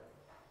apart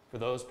for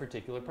those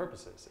particular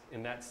purposes.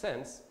 In that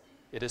sense,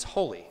 it is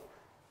holy.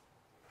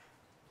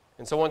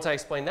 And so once I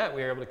explained that,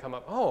 we were able to come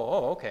up,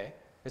 okay.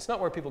 It's not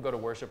where people go to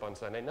worship on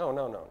Sunday.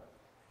 No.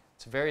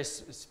 It's a very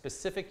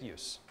specific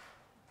use.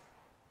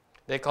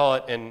 They call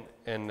it in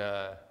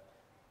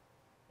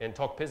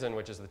Tok Pisin,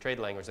 which is the trade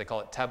language, they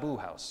call it taboo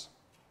house.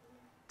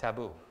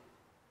 Taboo.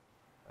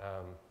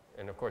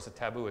 And of course, a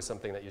taboo is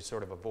something that you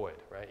sort of avoid,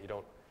 right? You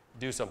don't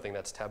do something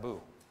that's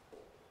taboo.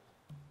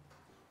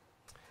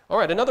 All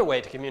right, another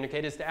way to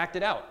communicate is to act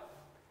it out.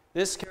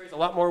 This carries a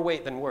lot more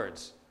weight than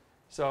words.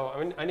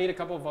 So I need a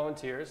couple of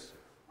volunteers.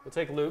 We'll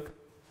take Luke.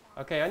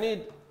 Okay, I need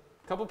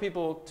a couple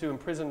people to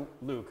imprison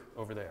Luke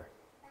over there.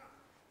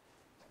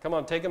 Come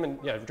on, take him and,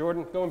 yeah,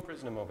 Jordan, go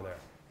imprison him over there.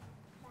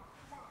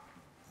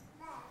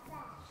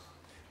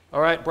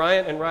 All right,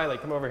 Bryant and Riley,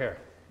 come over here.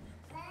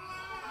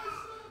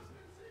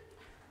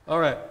 All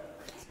right,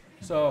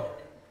 so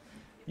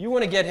you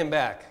want to get him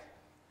back,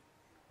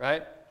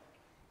 right?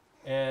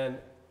 And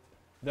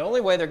the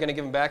only way they're going to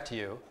give him back to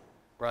you,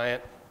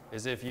 Bryant,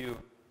 is if you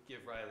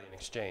give Riley an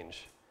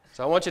exchange.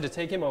 So I want you to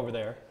take him over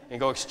there and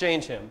go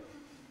exchange him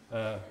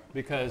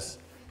because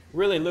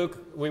really,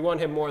 Luke, we want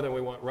him more than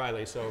we want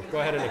Riley, so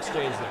go ahead and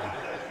exchange them.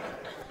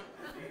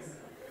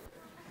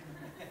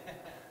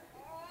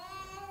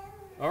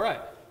 All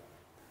right.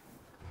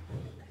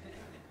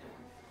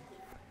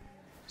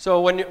 So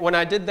when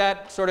I did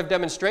that sort of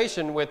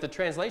demonstration with the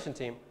translation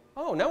team,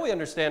 oh, now we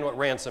understand what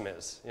ransom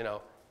is. You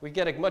know, we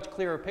get a much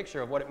clearer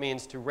picture of what it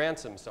means to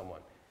ransom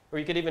someone. Or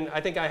you could even, I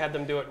think I had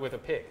them do it with a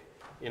pig,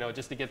 you know,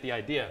 just to get the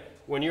idea.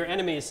 When your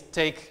enemies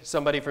take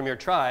somebody from your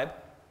tribe,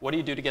 what do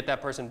you do to get that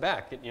person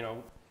back? You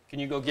know, can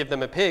you go give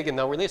them a pig and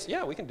they'll release?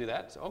 Yeah, we can do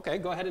that. So, okay,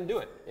 go ahead and do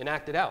it and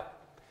act it out.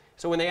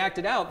 So when they act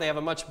it out, they have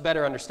a much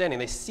better understanding.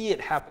 They see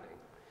it happening.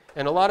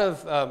 And a lot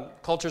of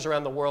cultures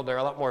around the world, they're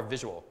a lot more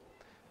visual.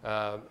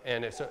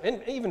 And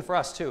even for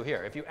us too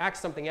here, if you act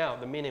something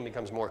out, the meaning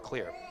becomes more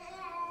clear.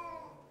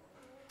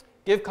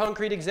 Give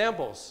concrete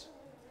examples.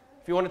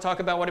 If you want to talk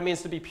about what it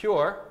means to be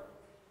pure,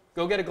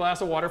 go get a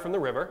glass of water from the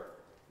river,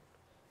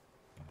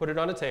 put it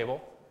on a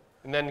table,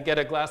 and then get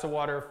a glass of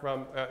water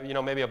from,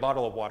 maybe a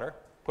bottle of water,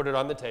 put it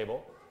on the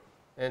table,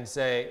 and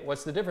say,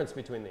 what's the difference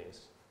between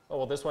these? Oh,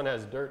 well, this one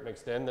has dirt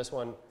mixed in. This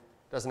one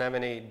doesn't have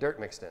any dirt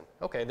mixed in.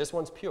 Okay, this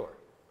one's pure.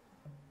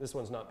 This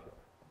one's not pure.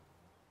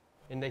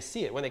 And they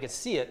see it. When they can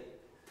see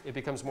it, it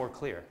becomes more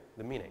clear,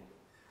 the meaning.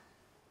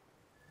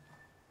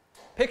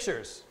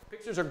 Pictures.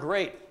 Pictures are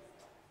great.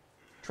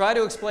 Try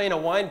to explain a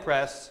wine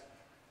press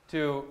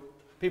to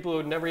people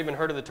who've never even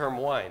heard of the term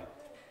wine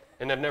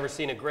and have never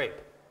seen a grape.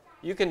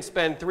 You can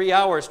spend 3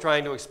 hours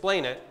trying to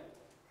explain it,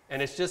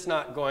 and it's just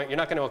not going, you're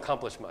not going to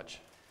accomplish much.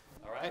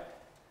 All right?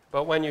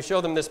 But when you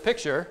show them this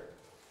picture,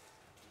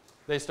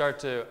 they start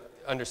to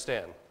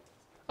understand.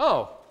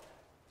 Oh,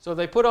 so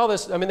they put all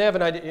this, they have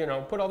an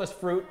idea, put all this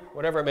fruit,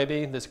 whatever it may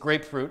be, this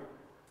grapefruit.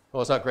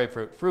 Well, it's not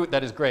grapefruit. Fruit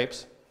that is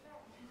grapes.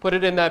 Put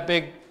it in that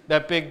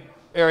big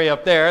area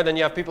up there. Then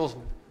you have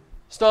people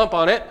stomp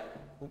on it.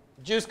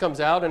 Juice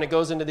comes out, and it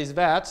goes into these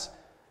vats,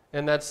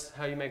 and that's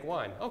how you make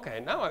wine. Okay,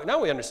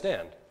 now we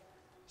understand.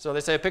 So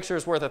they say a picture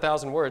is worth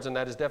 1,000 words, and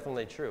that is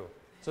definitely true.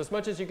 So as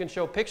much as you can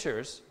show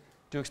pictures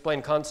to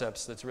explain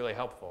concepts, that's really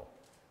helpful.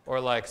 Or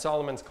like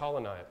Solomon's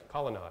colonnade,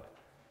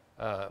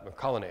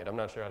 I'm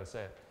not sure how to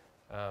say it.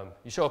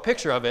 You show a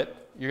picture of it,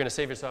 you're going to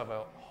save yourself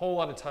a whole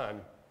lot of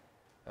time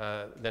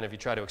than if you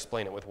try to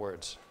explain it with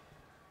words.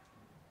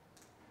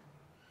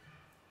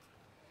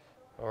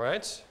 All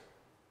right?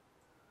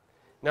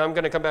 Now I'm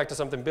going to come back to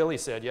something Billy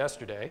said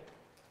yesterday,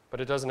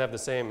 but it doesn't have the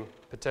same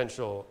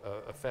potential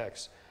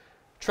effects.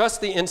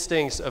 Trust the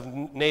instincts of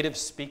native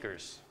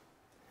speakers.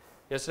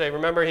 Yesterday,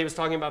 remember he was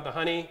talking about the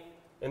honey,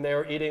 and they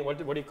were eating, what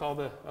do you call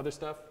the other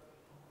stuff?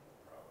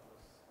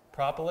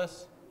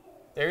 Propolis?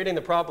 They were eating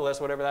the propolis,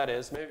 whatever that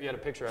is. Maybe if you had a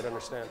picture, I'd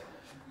understand.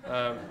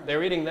 They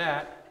were eating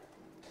that,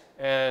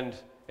 and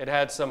it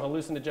had some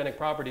hallucinogenic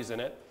properties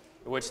in it,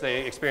 which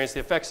they experienced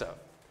the effects of.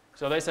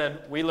 So they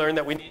said, we learned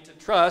that we need to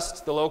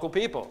trust the local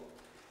people.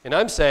 And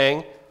I'm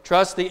saying,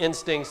 trust the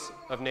instincts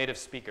of native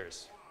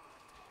speakers.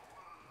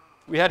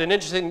 We had an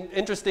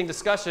interesting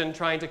discussion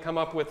trying to come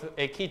up with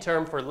a key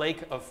term for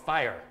lake of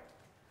fire.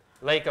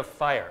 Lake of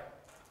fire.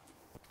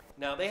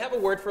 Now, they have a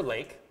word for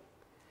lake,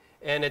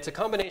 and it's a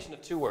combination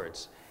of two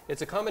words.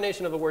 It's a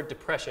combination of the word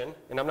depression,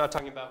 and I'm not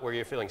talking about where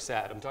you're feeling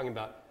sad. I'm talking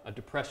about a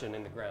depression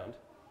in the ground.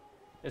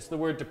 It's the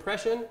word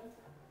depression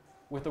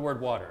with the word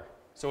water.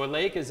 So a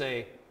lake is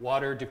a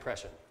water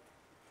depression.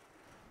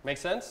 Make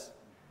sense?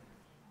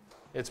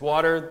 It's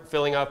water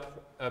filling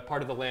up a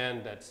part of the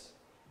land that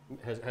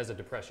has a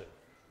depression.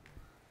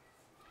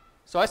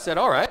 So I said,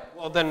 all right,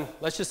 well then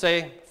let's just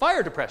say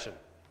fire depression.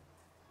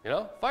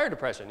 Fire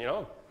depression,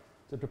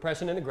 It's a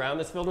depression in the ground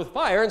that's filled with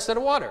fire instead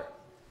of water.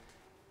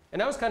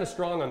 And I was kind of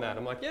strong on that.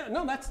 I'm like, yeah,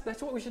 no,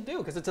 that's what we should do,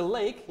 because it's a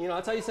lake.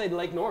 That's how you say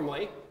lake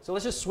normally. So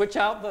let's just switch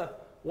out the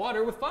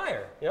water with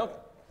fire.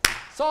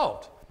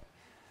 Solved.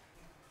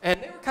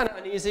 And they were kind of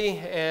uneasy,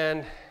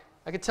 and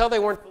I could tell they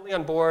weren't fully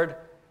on board.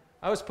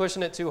 I was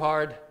pushing it too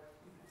hard,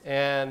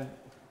 and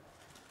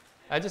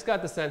I just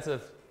got the sense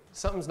of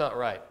something's not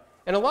right.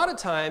 And a lot of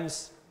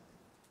times,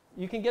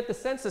 you can get the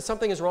sense that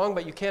something is wrong,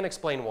 but you can't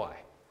explain why.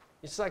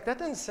 It's like, that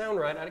doesn't sound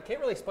right. I can't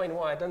really explain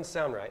why. It doesn't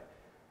sound right.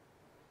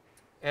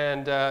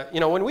 And,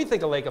 when we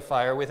think of lake of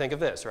fire, we think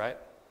of this, right?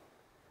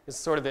 It's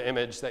sort of the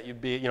image that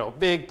you'd be,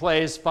 big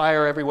place,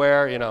 fire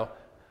everywhere, a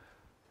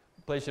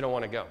place you don't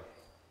want to go.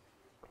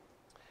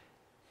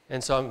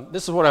 And so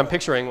this is what I'm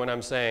picturing when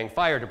I'm saying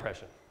fire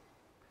depression.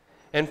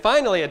 And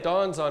finally, it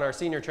dawns on our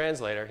senior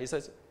translator. He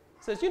says,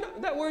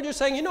 that word you're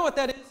saying, you know what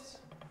that is?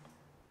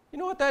 You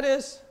know what that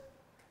is?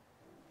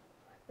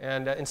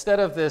 And instead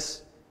of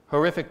this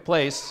horrific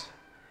place,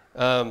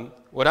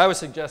 what I was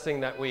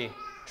suggesting that we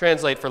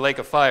translate for lake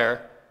of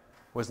fire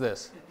was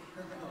this.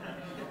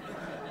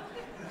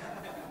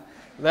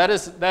 That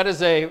is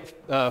a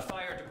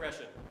fire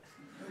depression.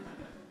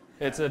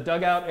 It's a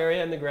dugout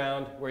area in the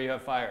ground where you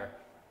have fire.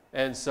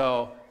 And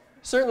so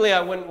certainly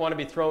I wouldn't want to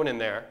be thrown in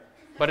there,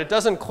 but it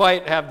doesn't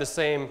quite have the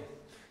same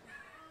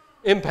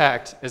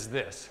impact as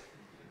this.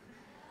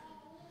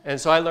 And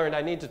so I learned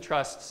I need to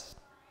trust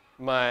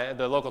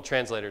the local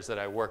translators that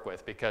I work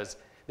with, because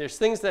there's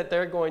things that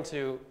they're going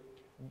to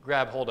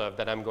grab hold of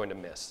that I'm going to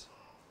miss.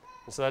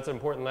 And so that's an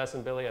important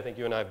lesson, Billy, I think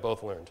you and I have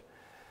both learned.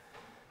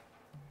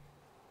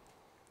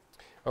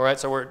 All right,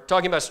 so we're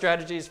talking about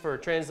strategies for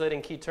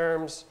translating key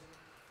terms,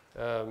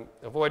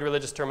 avoid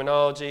religious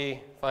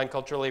terminology, find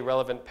culturally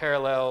relevant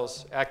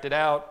parallels, act it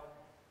out,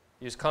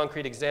 use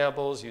concrete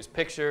examples, use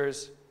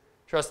pictures,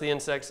 trust the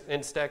instincts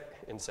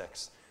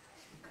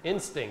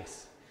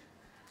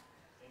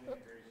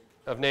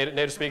of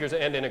native speakers,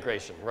 and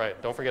integration.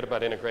 Right, don't forget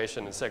about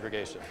integration and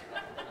segregation.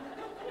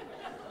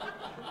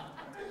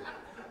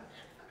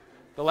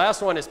 The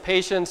last one is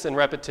patience and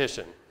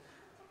repetition.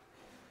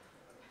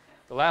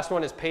 The last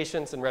one is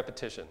patience and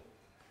repetition.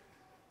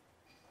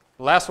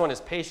 The last one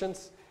is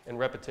patience and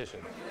repetition.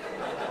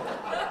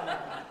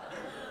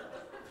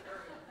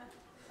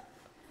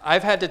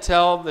 I've had to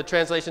tell the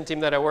translation team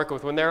that I work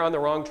with, when they're on the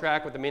wrong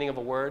track with the meaning of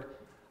a word,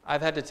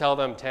 I've had to tell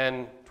them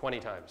 10, 20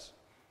 times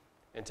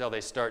until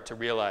they start to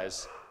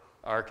realize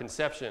our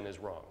conception is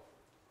wrong.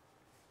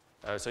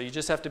 So you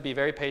just have to be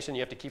very patient.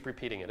 You have to keep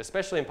repeating it,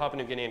 especially in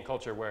Papua New Guinean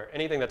culture, where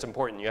anything that's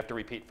important you have to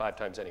repeat 5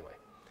 times anyway.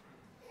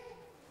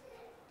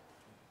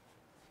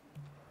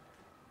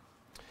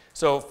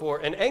 So for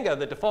an Enga,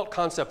 the default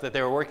concept that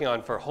they were working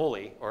on for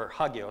holy, or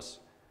hagios,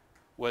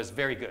 was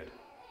very good.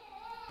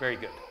 Very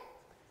good.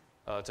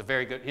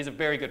 He's a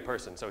very good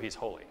person, so he's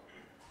holy.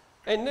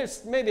 And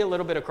there's maybe a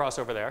little bit of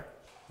crossover there,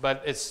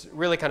 but it's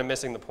really kind of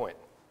missing the point.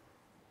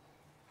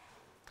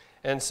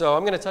 And so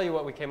I'm going to tell you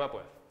what we came up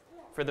with.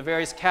 For the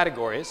various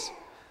categories,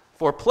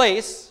 for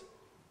place,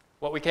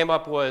 what we came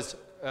up with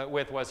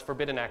was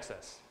forbidden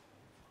access.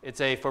 It's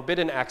a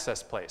forbidden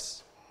access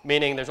place,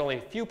 meaning there's only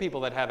a few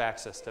people that have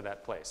access to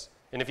that place.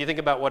 And if you think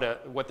about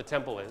what the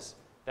temple is,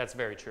 that's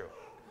very true.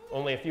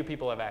 Only a few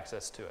people have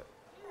access to it.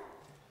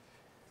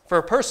 For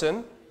a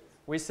person,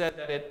 we said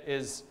that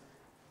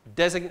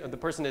the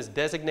person is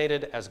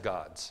designated as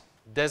God's,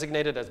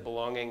 designated as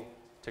belonging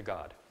to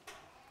God,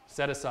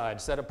 set aside,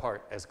 set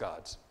apart as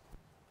God's.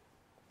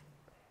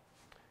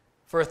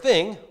 For a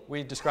thing,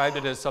 we described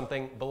it as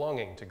something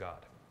belonging to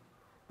God.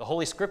 The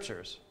Holy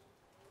Scriptures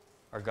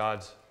are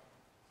God's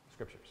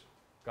scriptures,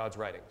 God's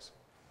writings.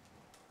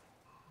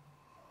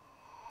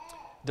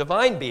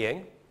 Divine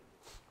being,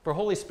 for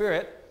Holy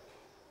Spirit,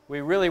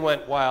 we really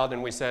went wild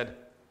and we said,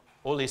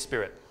 Holy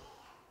Spirit.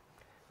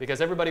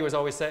 Because everybody was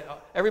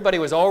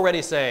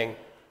already saying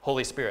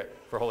Holy Spirit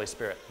for Holy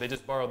Spirit. They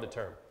just borrowed the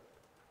term.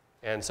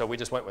 And so we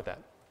just went with that.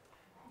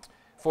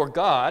 For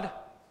God,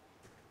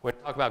 when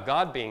we talk about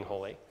God being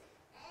holy,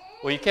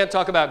 well, you can't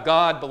talk about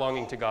God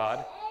belonging to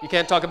God. You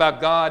can't talk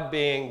about God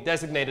being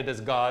designated as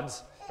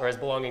God's or as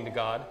belonging to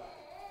God.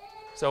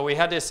 So we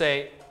had to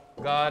say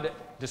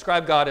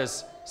describe God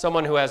as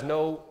someone who has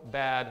no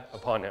bad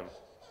upon him.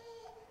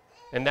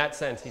 In that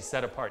sense, he's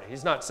set apart.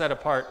 He's not set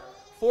apart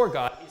for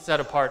God, he's set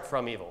apart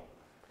from evil.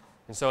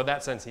 And so in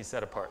that sense, he's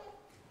set apart.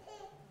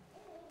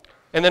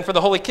 And then for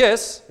the holy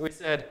kiss, we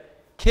said,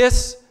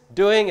 kiss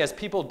doing as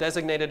people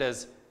designated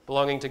as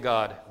belonging to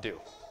God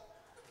do.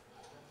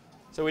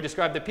 So we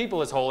described the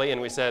people as holy, and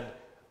we said,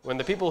 when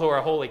the people who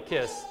are holy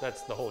kiss,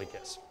 that's the holy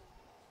kiss.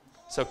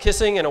 So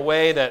kissing in a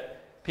way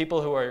that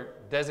people who are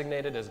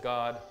designated as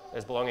God,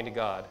 as belonging to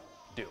God,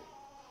 do.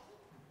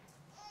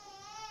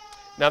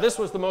 Now this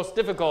was the most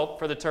difficult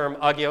for the term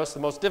agios, the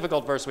most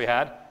difficult verse we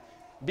had.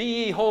 Be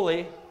ye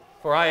holy,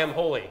 for I am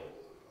holy.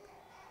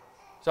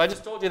 So I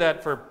just told you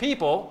that for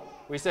people,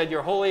 we said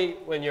you're holy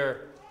when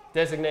you're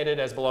designated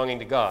as belonging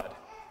to God,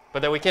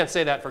 but that we can't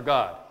say that for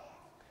God.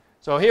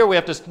 So here we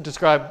have to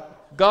describe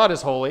God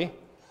as holy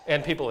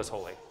and people as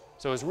holy.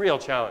 So it was a real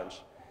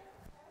challenge.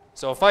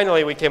 So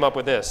finally we came up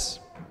with this.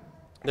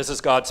 This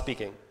is God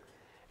speaking.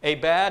 A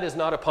bad is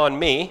not upon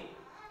me.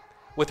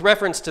 With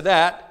reference to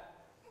that,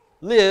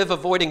 live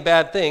avoiding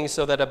bad things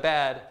so that a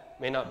bad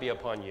may not be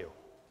upon you.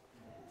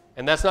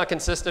 And that's not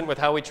consistent with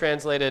how we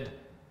translated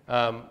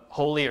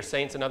holy or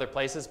saints in other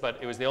places, but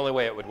it was the only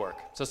way it would work.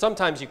 So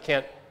sometimes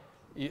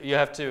you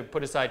have to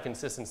put aside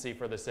consistency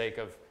for the sake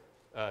of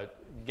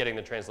getting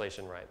the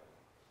translation right.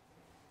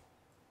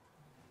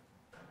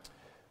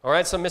 All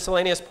right, some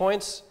miscellaneous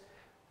points.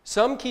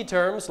 Some key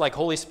terms, like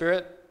Holy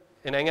Spirit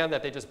in Enga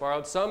that they just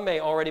borrowed, some may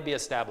already be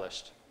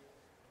established.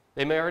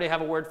 They may already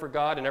have a word for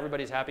God and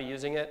everybody's happy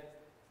using it,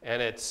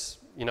 and it's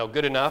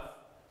good enough.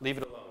 Leave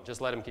it alone.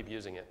 Just let them keep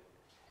using it.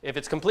 If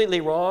it's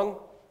completely wrong,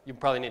 you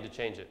probably need to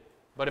change it.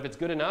 But if it's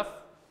good enough,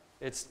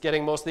 it's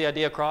getting most of the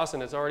idea across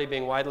and it's already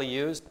being widely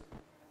used,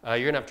 you're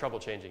going to have trouble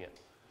changing it.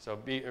 So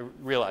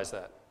realize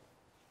that.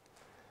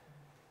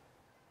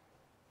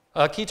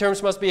 Key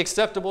terms must be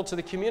acceptable to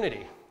the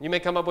community. You may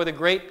come up with a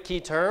great key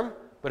term,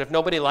 but if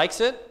nobody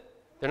likes it,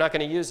 they're not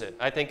going to use it.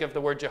 I think of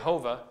the word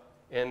Jehovah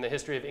in the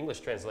History of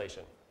English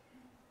translation.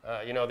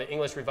 You know, the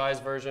English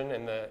Revised Version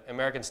and the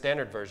American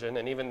Standard Version,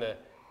 and even the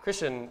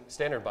Christian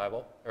Standard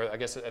Bible, or I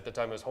guess at the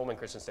time it was Holman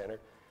Christian Standard,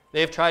 they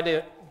have tried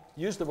to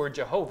use the word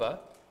Jehovah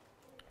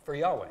for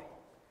Yahweh.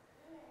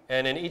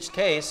 And in each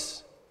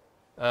case,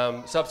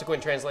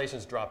 subsequent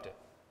translations dropped it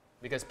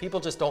because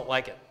people just don't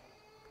like it.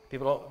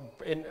 People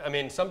don't, I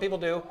mean, some people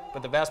do,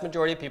 but the vast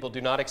majority of people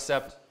do not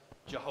accept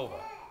Jehovah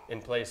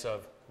in place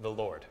of the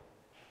Lord.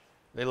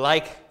 They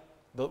like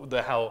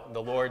how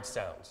the Lord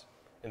sounds,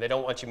 and they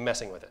don't want you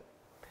messing with it.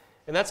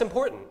 And that's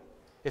important.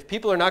 If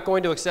people are not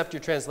going to accept your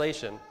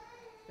translation,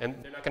 and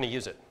they're not going to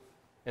use it.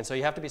 And so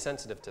you have to be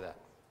sensitive to that.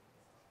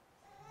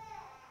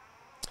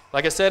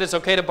 Like I said, it's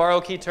okay to borrow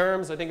key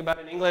terms. I think about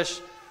it in English,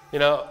 you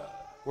know,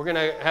 we're going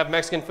to have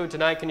Mexican food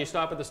tonight. Can you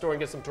stop at the store and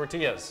get some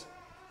tortillas?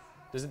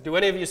 Do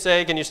any of you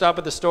say, can you stop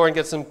at the store and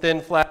get some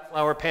thin, flat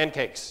flour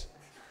pancakes?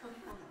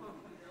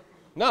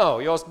 No,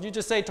 you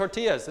just say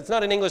tortillas. It's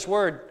not an English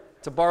word.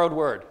 It's a borrowed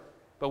word.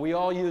 But we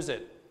all use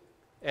it.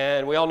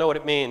 And we all know what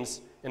it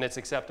means, and it's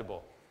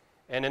acceptable.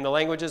 And in the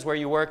languages where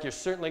you work, you're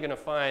certainly going to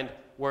find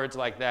words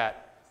like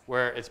that,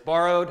 where it's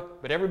borrowed,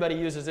 but everybody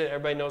uses it,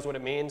 everybody knows what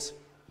it means.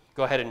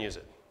 Go ahead and use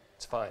it.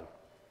 It's fine.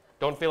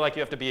 Don't feel like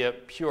you have to be a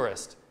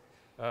purist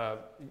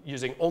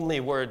using only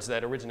words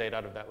that originate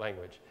out of that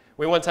language.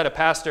 We once had a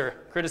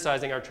pastor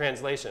criticizing our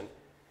translation.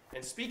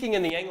 And speaking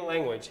in the Anglo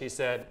language, he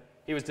said,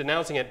 he was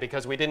denouncing it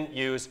because we didn't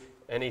use,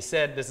 and he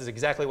said, this is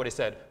exactly what he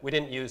said, we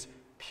didn't use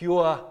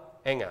pure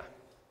enga.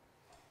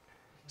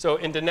 So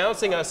in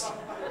denouncing us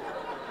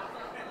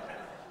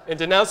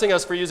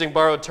for using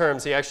borrowed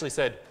terms, he actually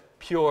said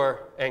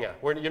pure enga.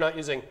 You're not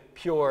using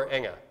pure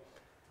enga.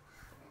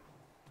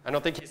 I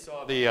don't think he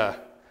saw the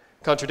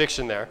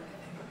contradiction there.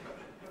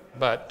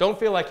 But don't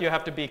feel like you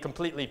have to be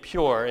completely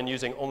pure in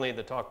using only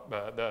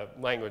the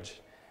language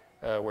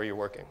where you're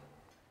working.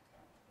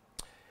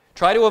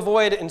 Try to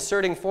avoid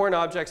inserting foreign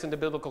objects into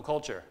biblical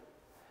culture.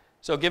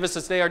 So give us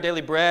this day our daily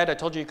bread. I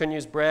told you couldn't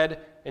use bread,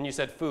 and you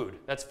said food.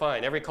 That's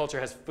fine. Every culture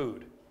has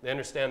food. They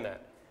understand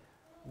that.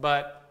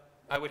 But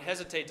I would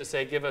hesitate to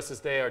say, give us this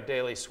day our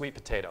daily sweet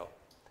potato,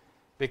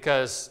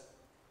 because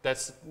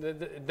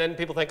then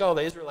people think, oh,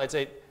 the Israelites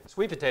ate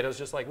sweet potatoes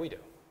just like we do.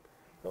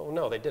 Oh,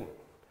 no, they didn't.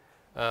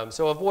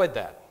 So avoid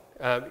that.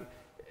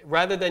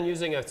 Rather than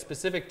using a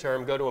specific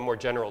term, go to a more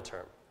general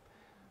term.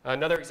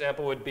 Another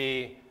example would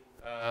be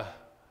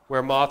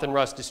where moth and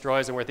rust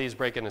destroys and where thieves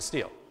break in and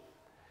steal.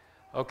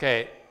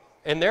 Okay,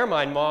 in their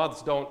mind,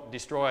 moths don't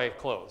destroy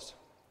clothes.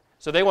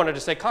 So they wanted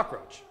to say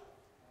cockroach.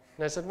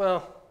 And I said,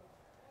 well,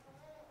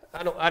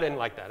 I didn't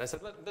like that. I said,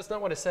 that's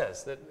not what it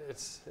says.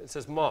 It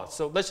says moths.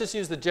 So let's just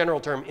use the general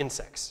term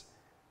insects.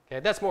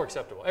 Okay, that's more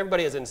acceptable.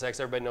 Everybody has insects.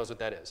 Everybody knows what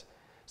that is.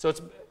 So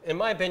in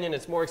my opinion,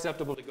 it's more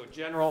acceptable to go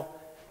general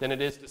than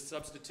it is to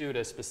substitute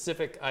a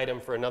specific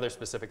item for another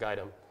specific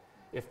item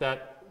if the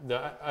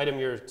item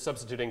you're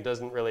substituting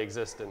doesn't really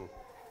exist in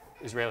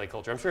Israeli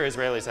culture. I'm sure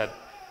Israelis had,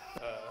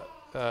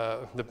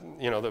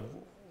 the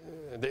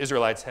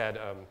Israelites had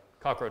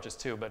cockroaches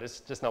too, but it's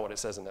just not what it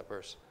says in that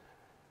verse.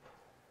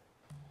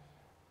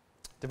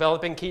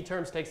 Developing key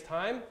terms takes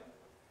time.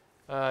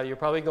 You're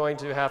probably going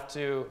to have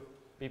to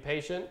be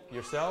patient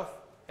yourself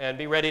and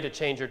be ready to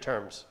change your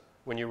terms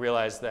when you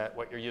realize that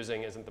what you're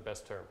using isn't the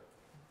best term.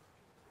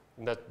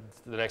 And that's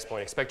the next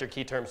point. Expect your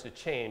key terms to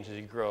change as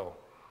you grow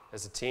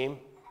as a team.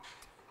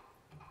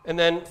 And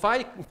then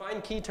find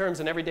key terms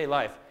in everyday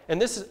life.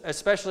 And this is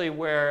especially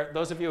where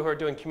those of you who are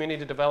doing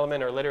community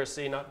development or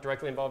literacy, not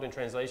directly involved in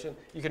translation,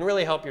 you can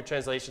really help your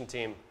translation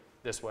team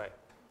this way.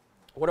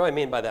 What do I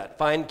mean by that?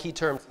 Find key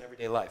terms in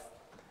everyday life.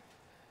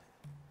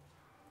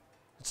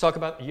 Let's talk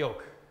about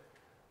yoke.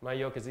 My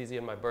yoke is easy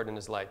and my burden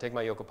is light. Take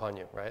my yoke upon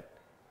you, right?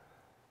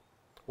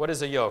 What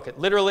is a yoke? It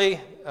literally,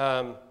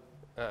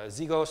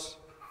 zygos,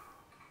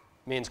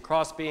 means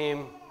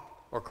crossbeam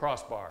or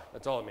crossbar.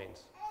 That's all it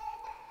means.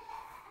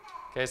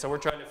 Okay, so we're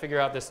trying to figure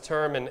out this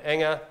term in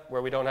Enga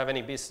where we don't have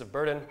any beasts of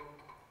burden.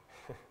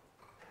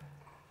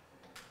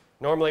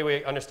 Normally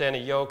we understand a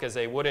yoke as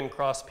a wooden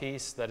cross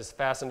piece that is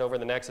fastened over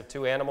the necks of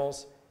two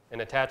animals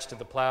and attached to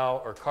the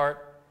plow or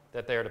cart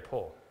that they are to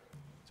pull.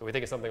 So we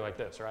think of something like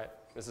this, right?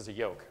 This is a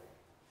yoke.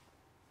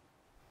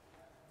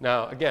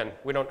 Now, again,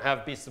 we don't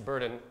have beasts of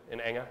burden in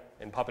Enga,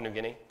 in Papua New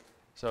Guinea,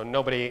 so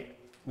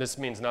this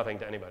means nothing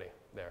to anybody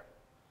there.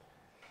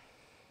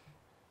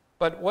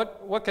 But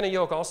what can a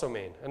yoke also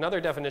mean?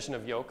 Another definition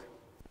of yoke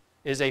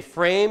is a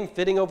frame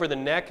fitting over the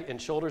neck and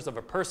shoulders of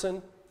a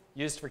person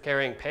used for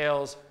carrying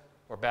pails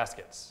or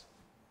baskets.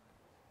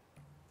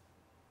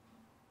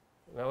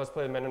 Now let's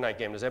play the Mennonite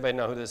game. Does anybody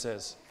know who this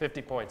is?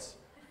 50 points.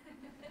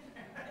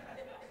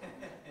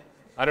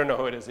 I don't know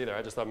who it is either.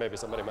 I just thought maybe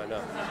somebody might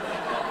know.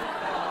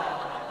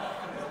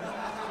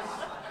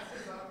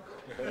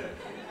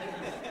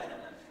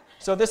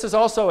 So this is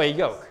also a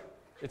yoke.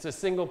 It's a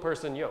single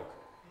person yoke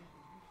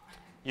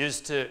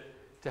used to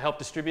help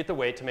distribute the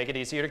weight to make it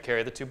easier to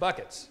carry the two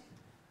buckets.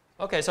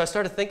 Okay, so I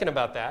started thinking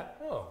about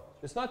that. Oh,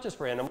 it's not just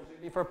for animals, it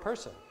could be for a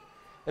person.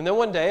 And then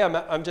one day,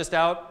 I'm just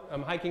out,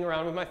 I'm hiking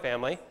around with my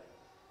family,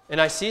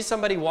 and I see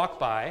somebody walk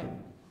by,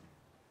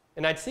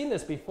 and I'd seen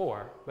this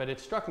before, but it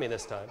struck me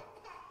this time.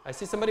 I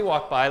see somebody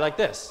walk by like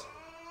this.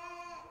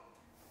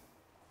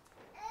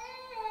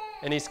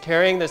 And he's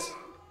carrying this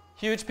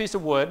huge piece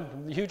of wood,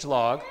 huge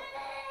log,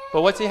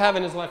 but what's he have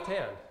in his left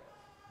hand?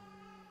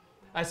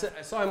 I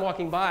saw him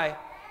walking by.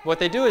 What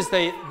they do is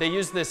they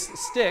use this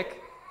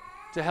stick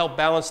to help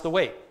balance the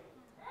weight,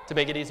 to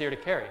make it easier to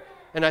carry.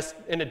 And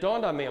it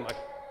dawned on me, I'm like,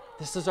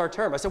 this is our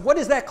term. I said, what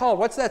is that called?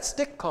 What's that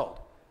stick called?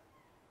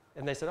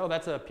 And they said, oh,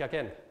 that's a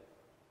piaken.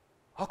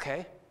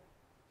 Okay,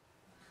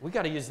 we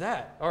got to use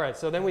that. All right,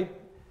 so then we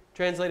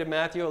translated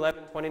Matthew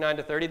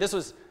 11:29-30. This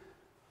was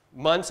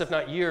months, if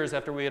not years,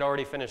 after we had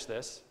already finished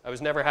this. I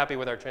was never happy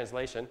with our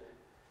translation.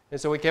 And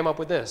so we came up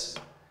with this.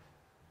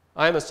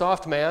 I am a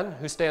soft man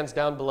who stands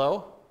down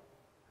below.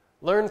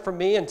 Learn from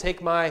me and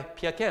take my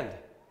piaken,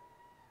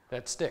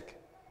 that stick.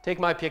 Take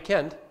my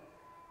piaken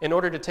in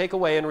order to take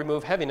away and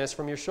remove heaviness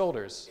from your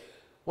shoulders.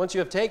 Once you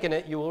have taken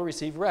it, you will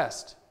receive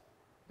rest.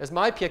 As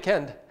my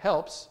piaken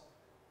helps,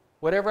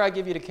 whatever I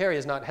give you to carry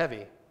is not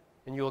heavy,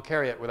 and you will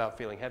carry it without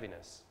feeling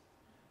heaviness.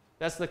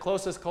 That's the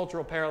closest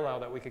cultural parallel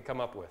that we could come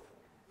up with.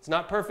 It's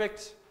not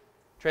perfect.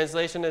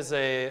 Translation is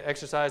an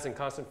exercise in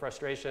constant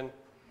frustration,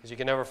 because you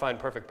can never find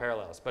perfect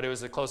parallels, but it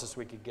was the closest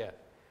we could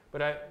get.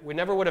 But we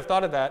never would have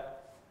thought of that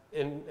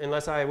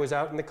unless I was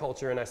out in the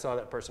culture and I saw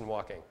that person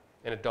walking,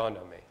 and it dawned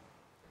on me.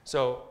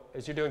 So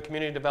as you're doing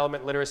community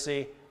development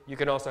literacy, you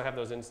can also have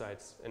those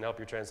insights and help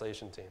your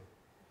translation team.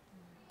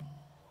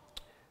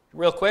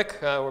 Real quick,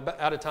 we're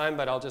out of time,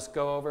 but I'll just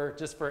go over,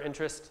 just for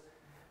interest,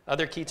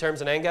 other key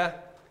terms in Enga.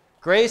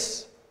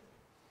 Grace,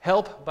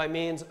 help by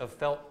means of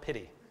felt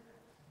pity.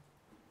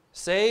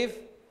 Save,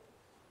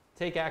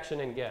 take action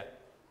and get.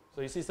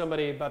 So you see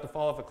somebody about to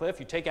fall off a cliff,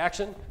 you take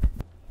action,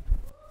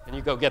 and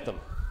you go get them.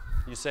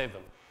 You save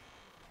them.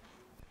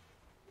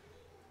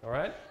 All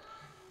right?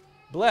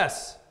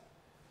 Bless,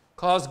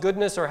 cause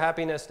goodness or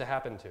happiness to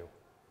happen to.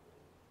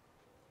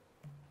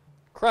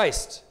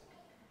 Christ.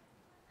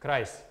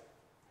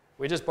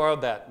 We just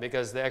borrowed that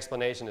because the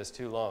explanation is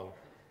too long.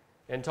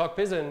 In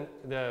Tokpizin,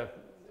 the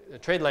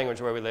trade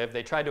language where we live,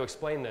 they tried to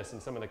explain this in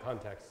some of the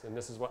contexts, and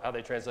this is how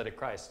they translated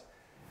Christ.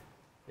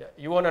 Yeah,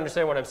 you won't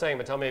understand what I'm saying,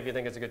 but tell me if you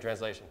think it's a good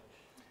translation.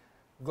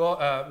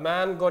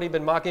 Man gori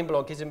ben makin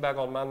blog kisim bag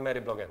on man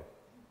meri blogen.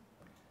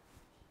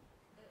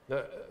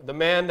 The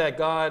man that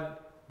God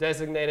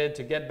designated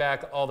to get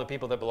back all the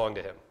people that belong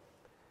to him.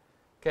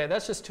 Okay,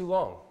 that's just too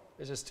long.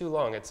 It's just too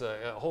long. It's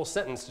a whole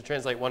sentence to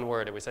translate one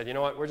word. And we said, you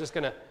know what, we're just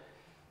going to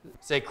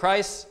say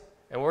Christ,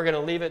 and we're going to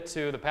leave it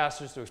to the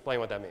pastors to explain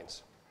what that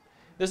means.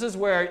 This is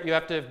where you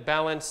have to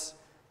balance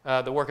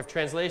the work of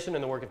translation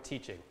and the work of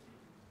teaching.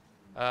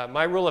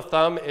 My rule of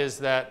thumb is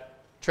that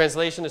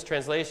translation is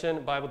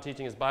translation, Bible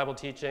teaching is Bible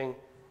teaching,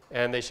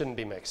 and they shouldn't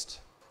be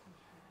mixed.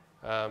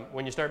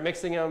 When you start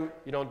mixing them,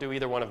 you don't do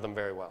either one of them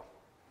very well.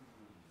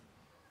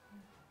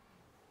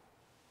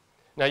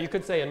 Now, you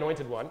could say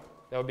anointed one.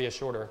 That would be a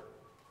shorter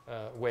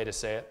way to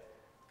say it,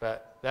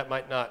 but that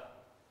might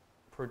not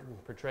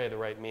portray the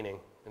right meaning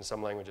in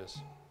some languages.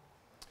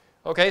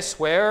 Okay,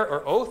 swear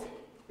or oath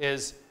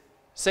is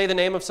say the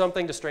name of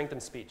something to strengthen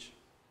speech.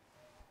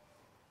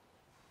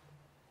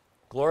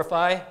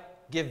 Glorify,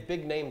 give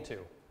big name to,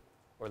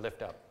 or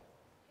lift up.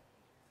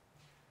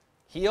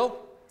 Heal,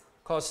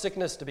 cause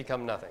sickness to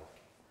become nothing.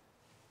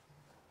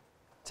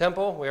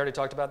 Temple, we already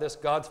talked about this,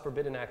 God's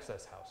forbidden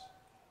access house.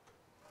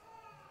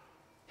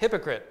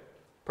 Hypocrite,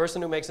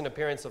 person who makes an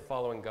appearance of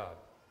following God.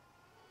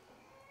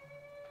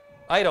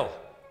 Idol,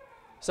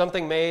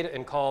 something made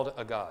and called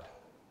a god.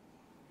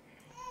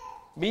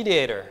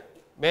 Mediator,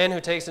 man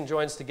who takes and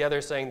joins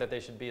together saying that they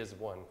should be as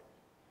one.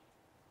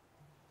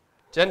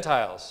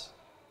 Gentiles,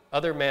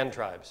 other man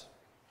tribes.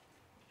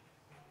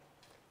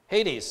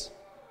 Hades,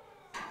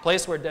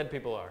 place where dead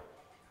people are.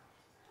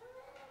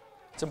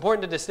 It's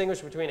important to distinguish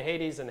between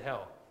Hades and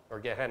hell, or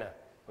Gehenna,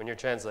 when you're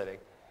translating.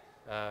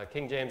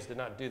 King James did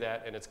not do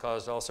that, and it's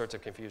caused all sorts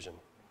of confusion.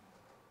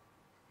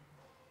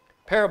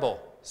 Parable,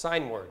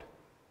 sign word.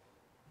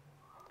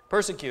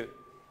 Persecute,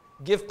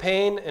 give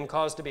pain and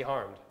cause to be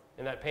harmed.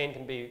 And that pain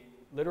can be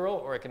literal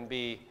or it can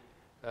be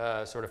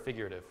sort of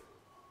figurative.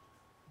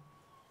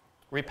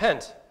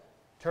 Repent,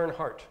 turn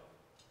heart.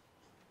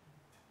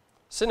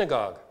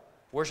 Synagogue,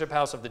 worship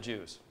house of the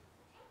Jews.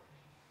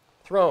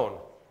 Throne,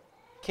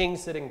 king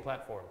sitting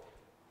platform.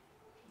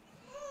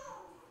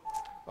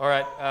 All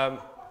right,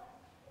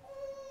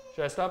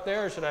 should I stop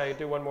there or should I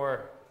do one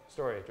more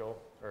story,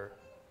 Joel? Or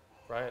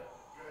Bryant?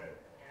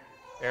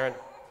 Aaron?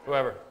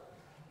 Whoever.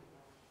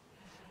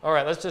 All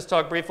right, let's just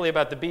talk briefly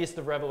about the beast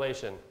of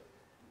Revelation,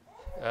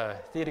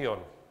 Therion.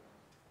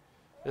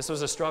 This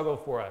was a struggle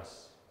for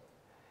us.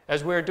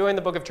 As we were doing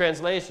the book of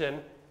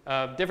translation,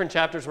 different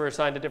chapters were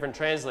assigned to different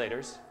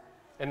translators.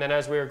 And then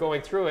as we were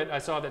going through it, I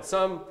saw that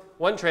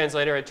one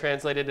translator had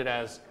translated it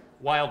as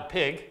wild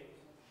pig,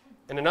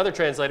 and another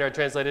translator had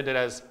translated it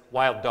as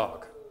wild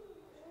dog.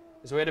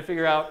 is we had to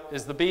figure out,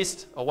 is the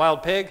beast a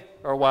wild pig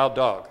or a wild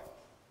dog?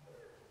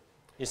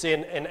 You see,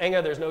 in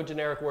Enga, there's no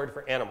generic word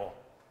for animal.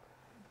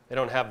 They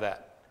don't have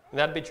that. And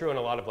that'd be true in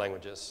a lot of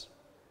languages.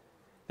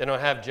 They don't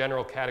have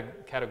general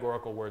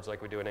categorical words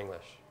like we do in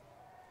English.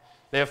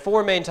 They have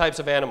 4 main types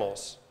of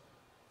animals.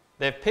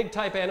 They have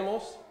pig-type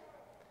animals,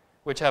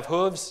 which have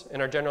hooves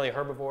and are generally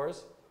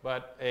herbivores,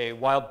 but a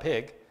wild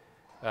pig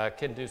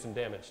can do some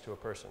damage to a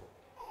person.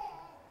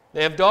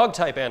 They have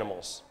dog-type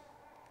animals,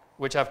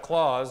 which have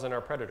claws and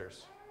are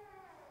predators.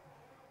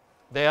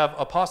 They have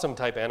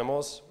opossum-type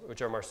animals,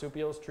 which are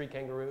marsupials, tree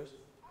kangaroos.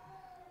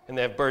 And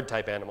they have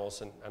bird-type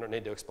animals, and I don't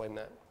need to explain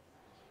that.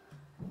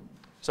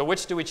 So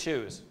which do we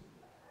choose?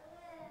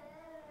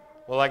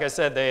 Well, like I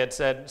said,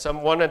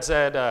 one had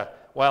said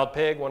wild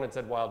pig, one had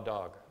said wild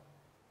dog.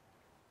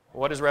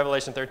 What does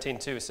Revelation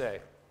 13:2 say?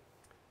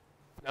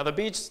 Now the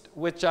beast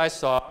which I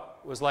saw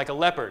was like a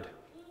leopard.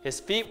 His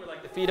feet were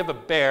like the feet of a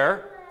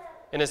bear,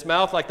 and his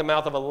mouth like the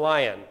mouth of a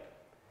lion.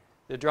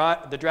 The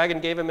dragon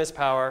gave him his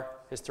power,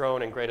 his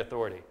throne, and great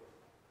authority.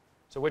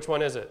 So which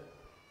one is it?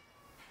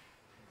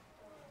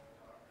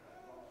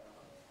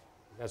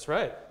 That's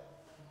right.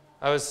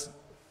 I was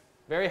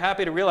very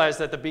happy to realize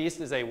that the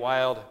beast is a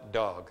wild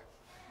dog.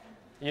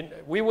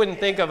 We wouldn't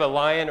think of a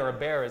lion or a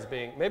bear as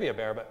being, maybe a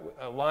bear, but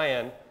a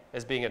lion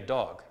as being a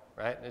dog,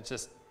 right? It's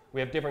just,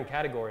 we have different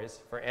categories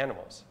for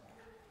animals.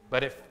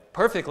 But it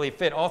perfectly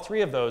fit all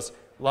 3 of those,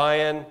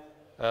 lion,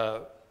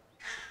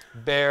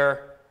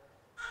 bear,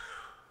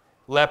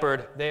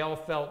 leopard, they all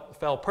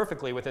fell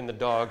perfectly within the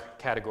dog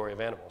category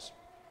of animals.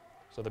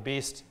 So the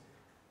beast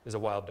is a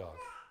wild dog.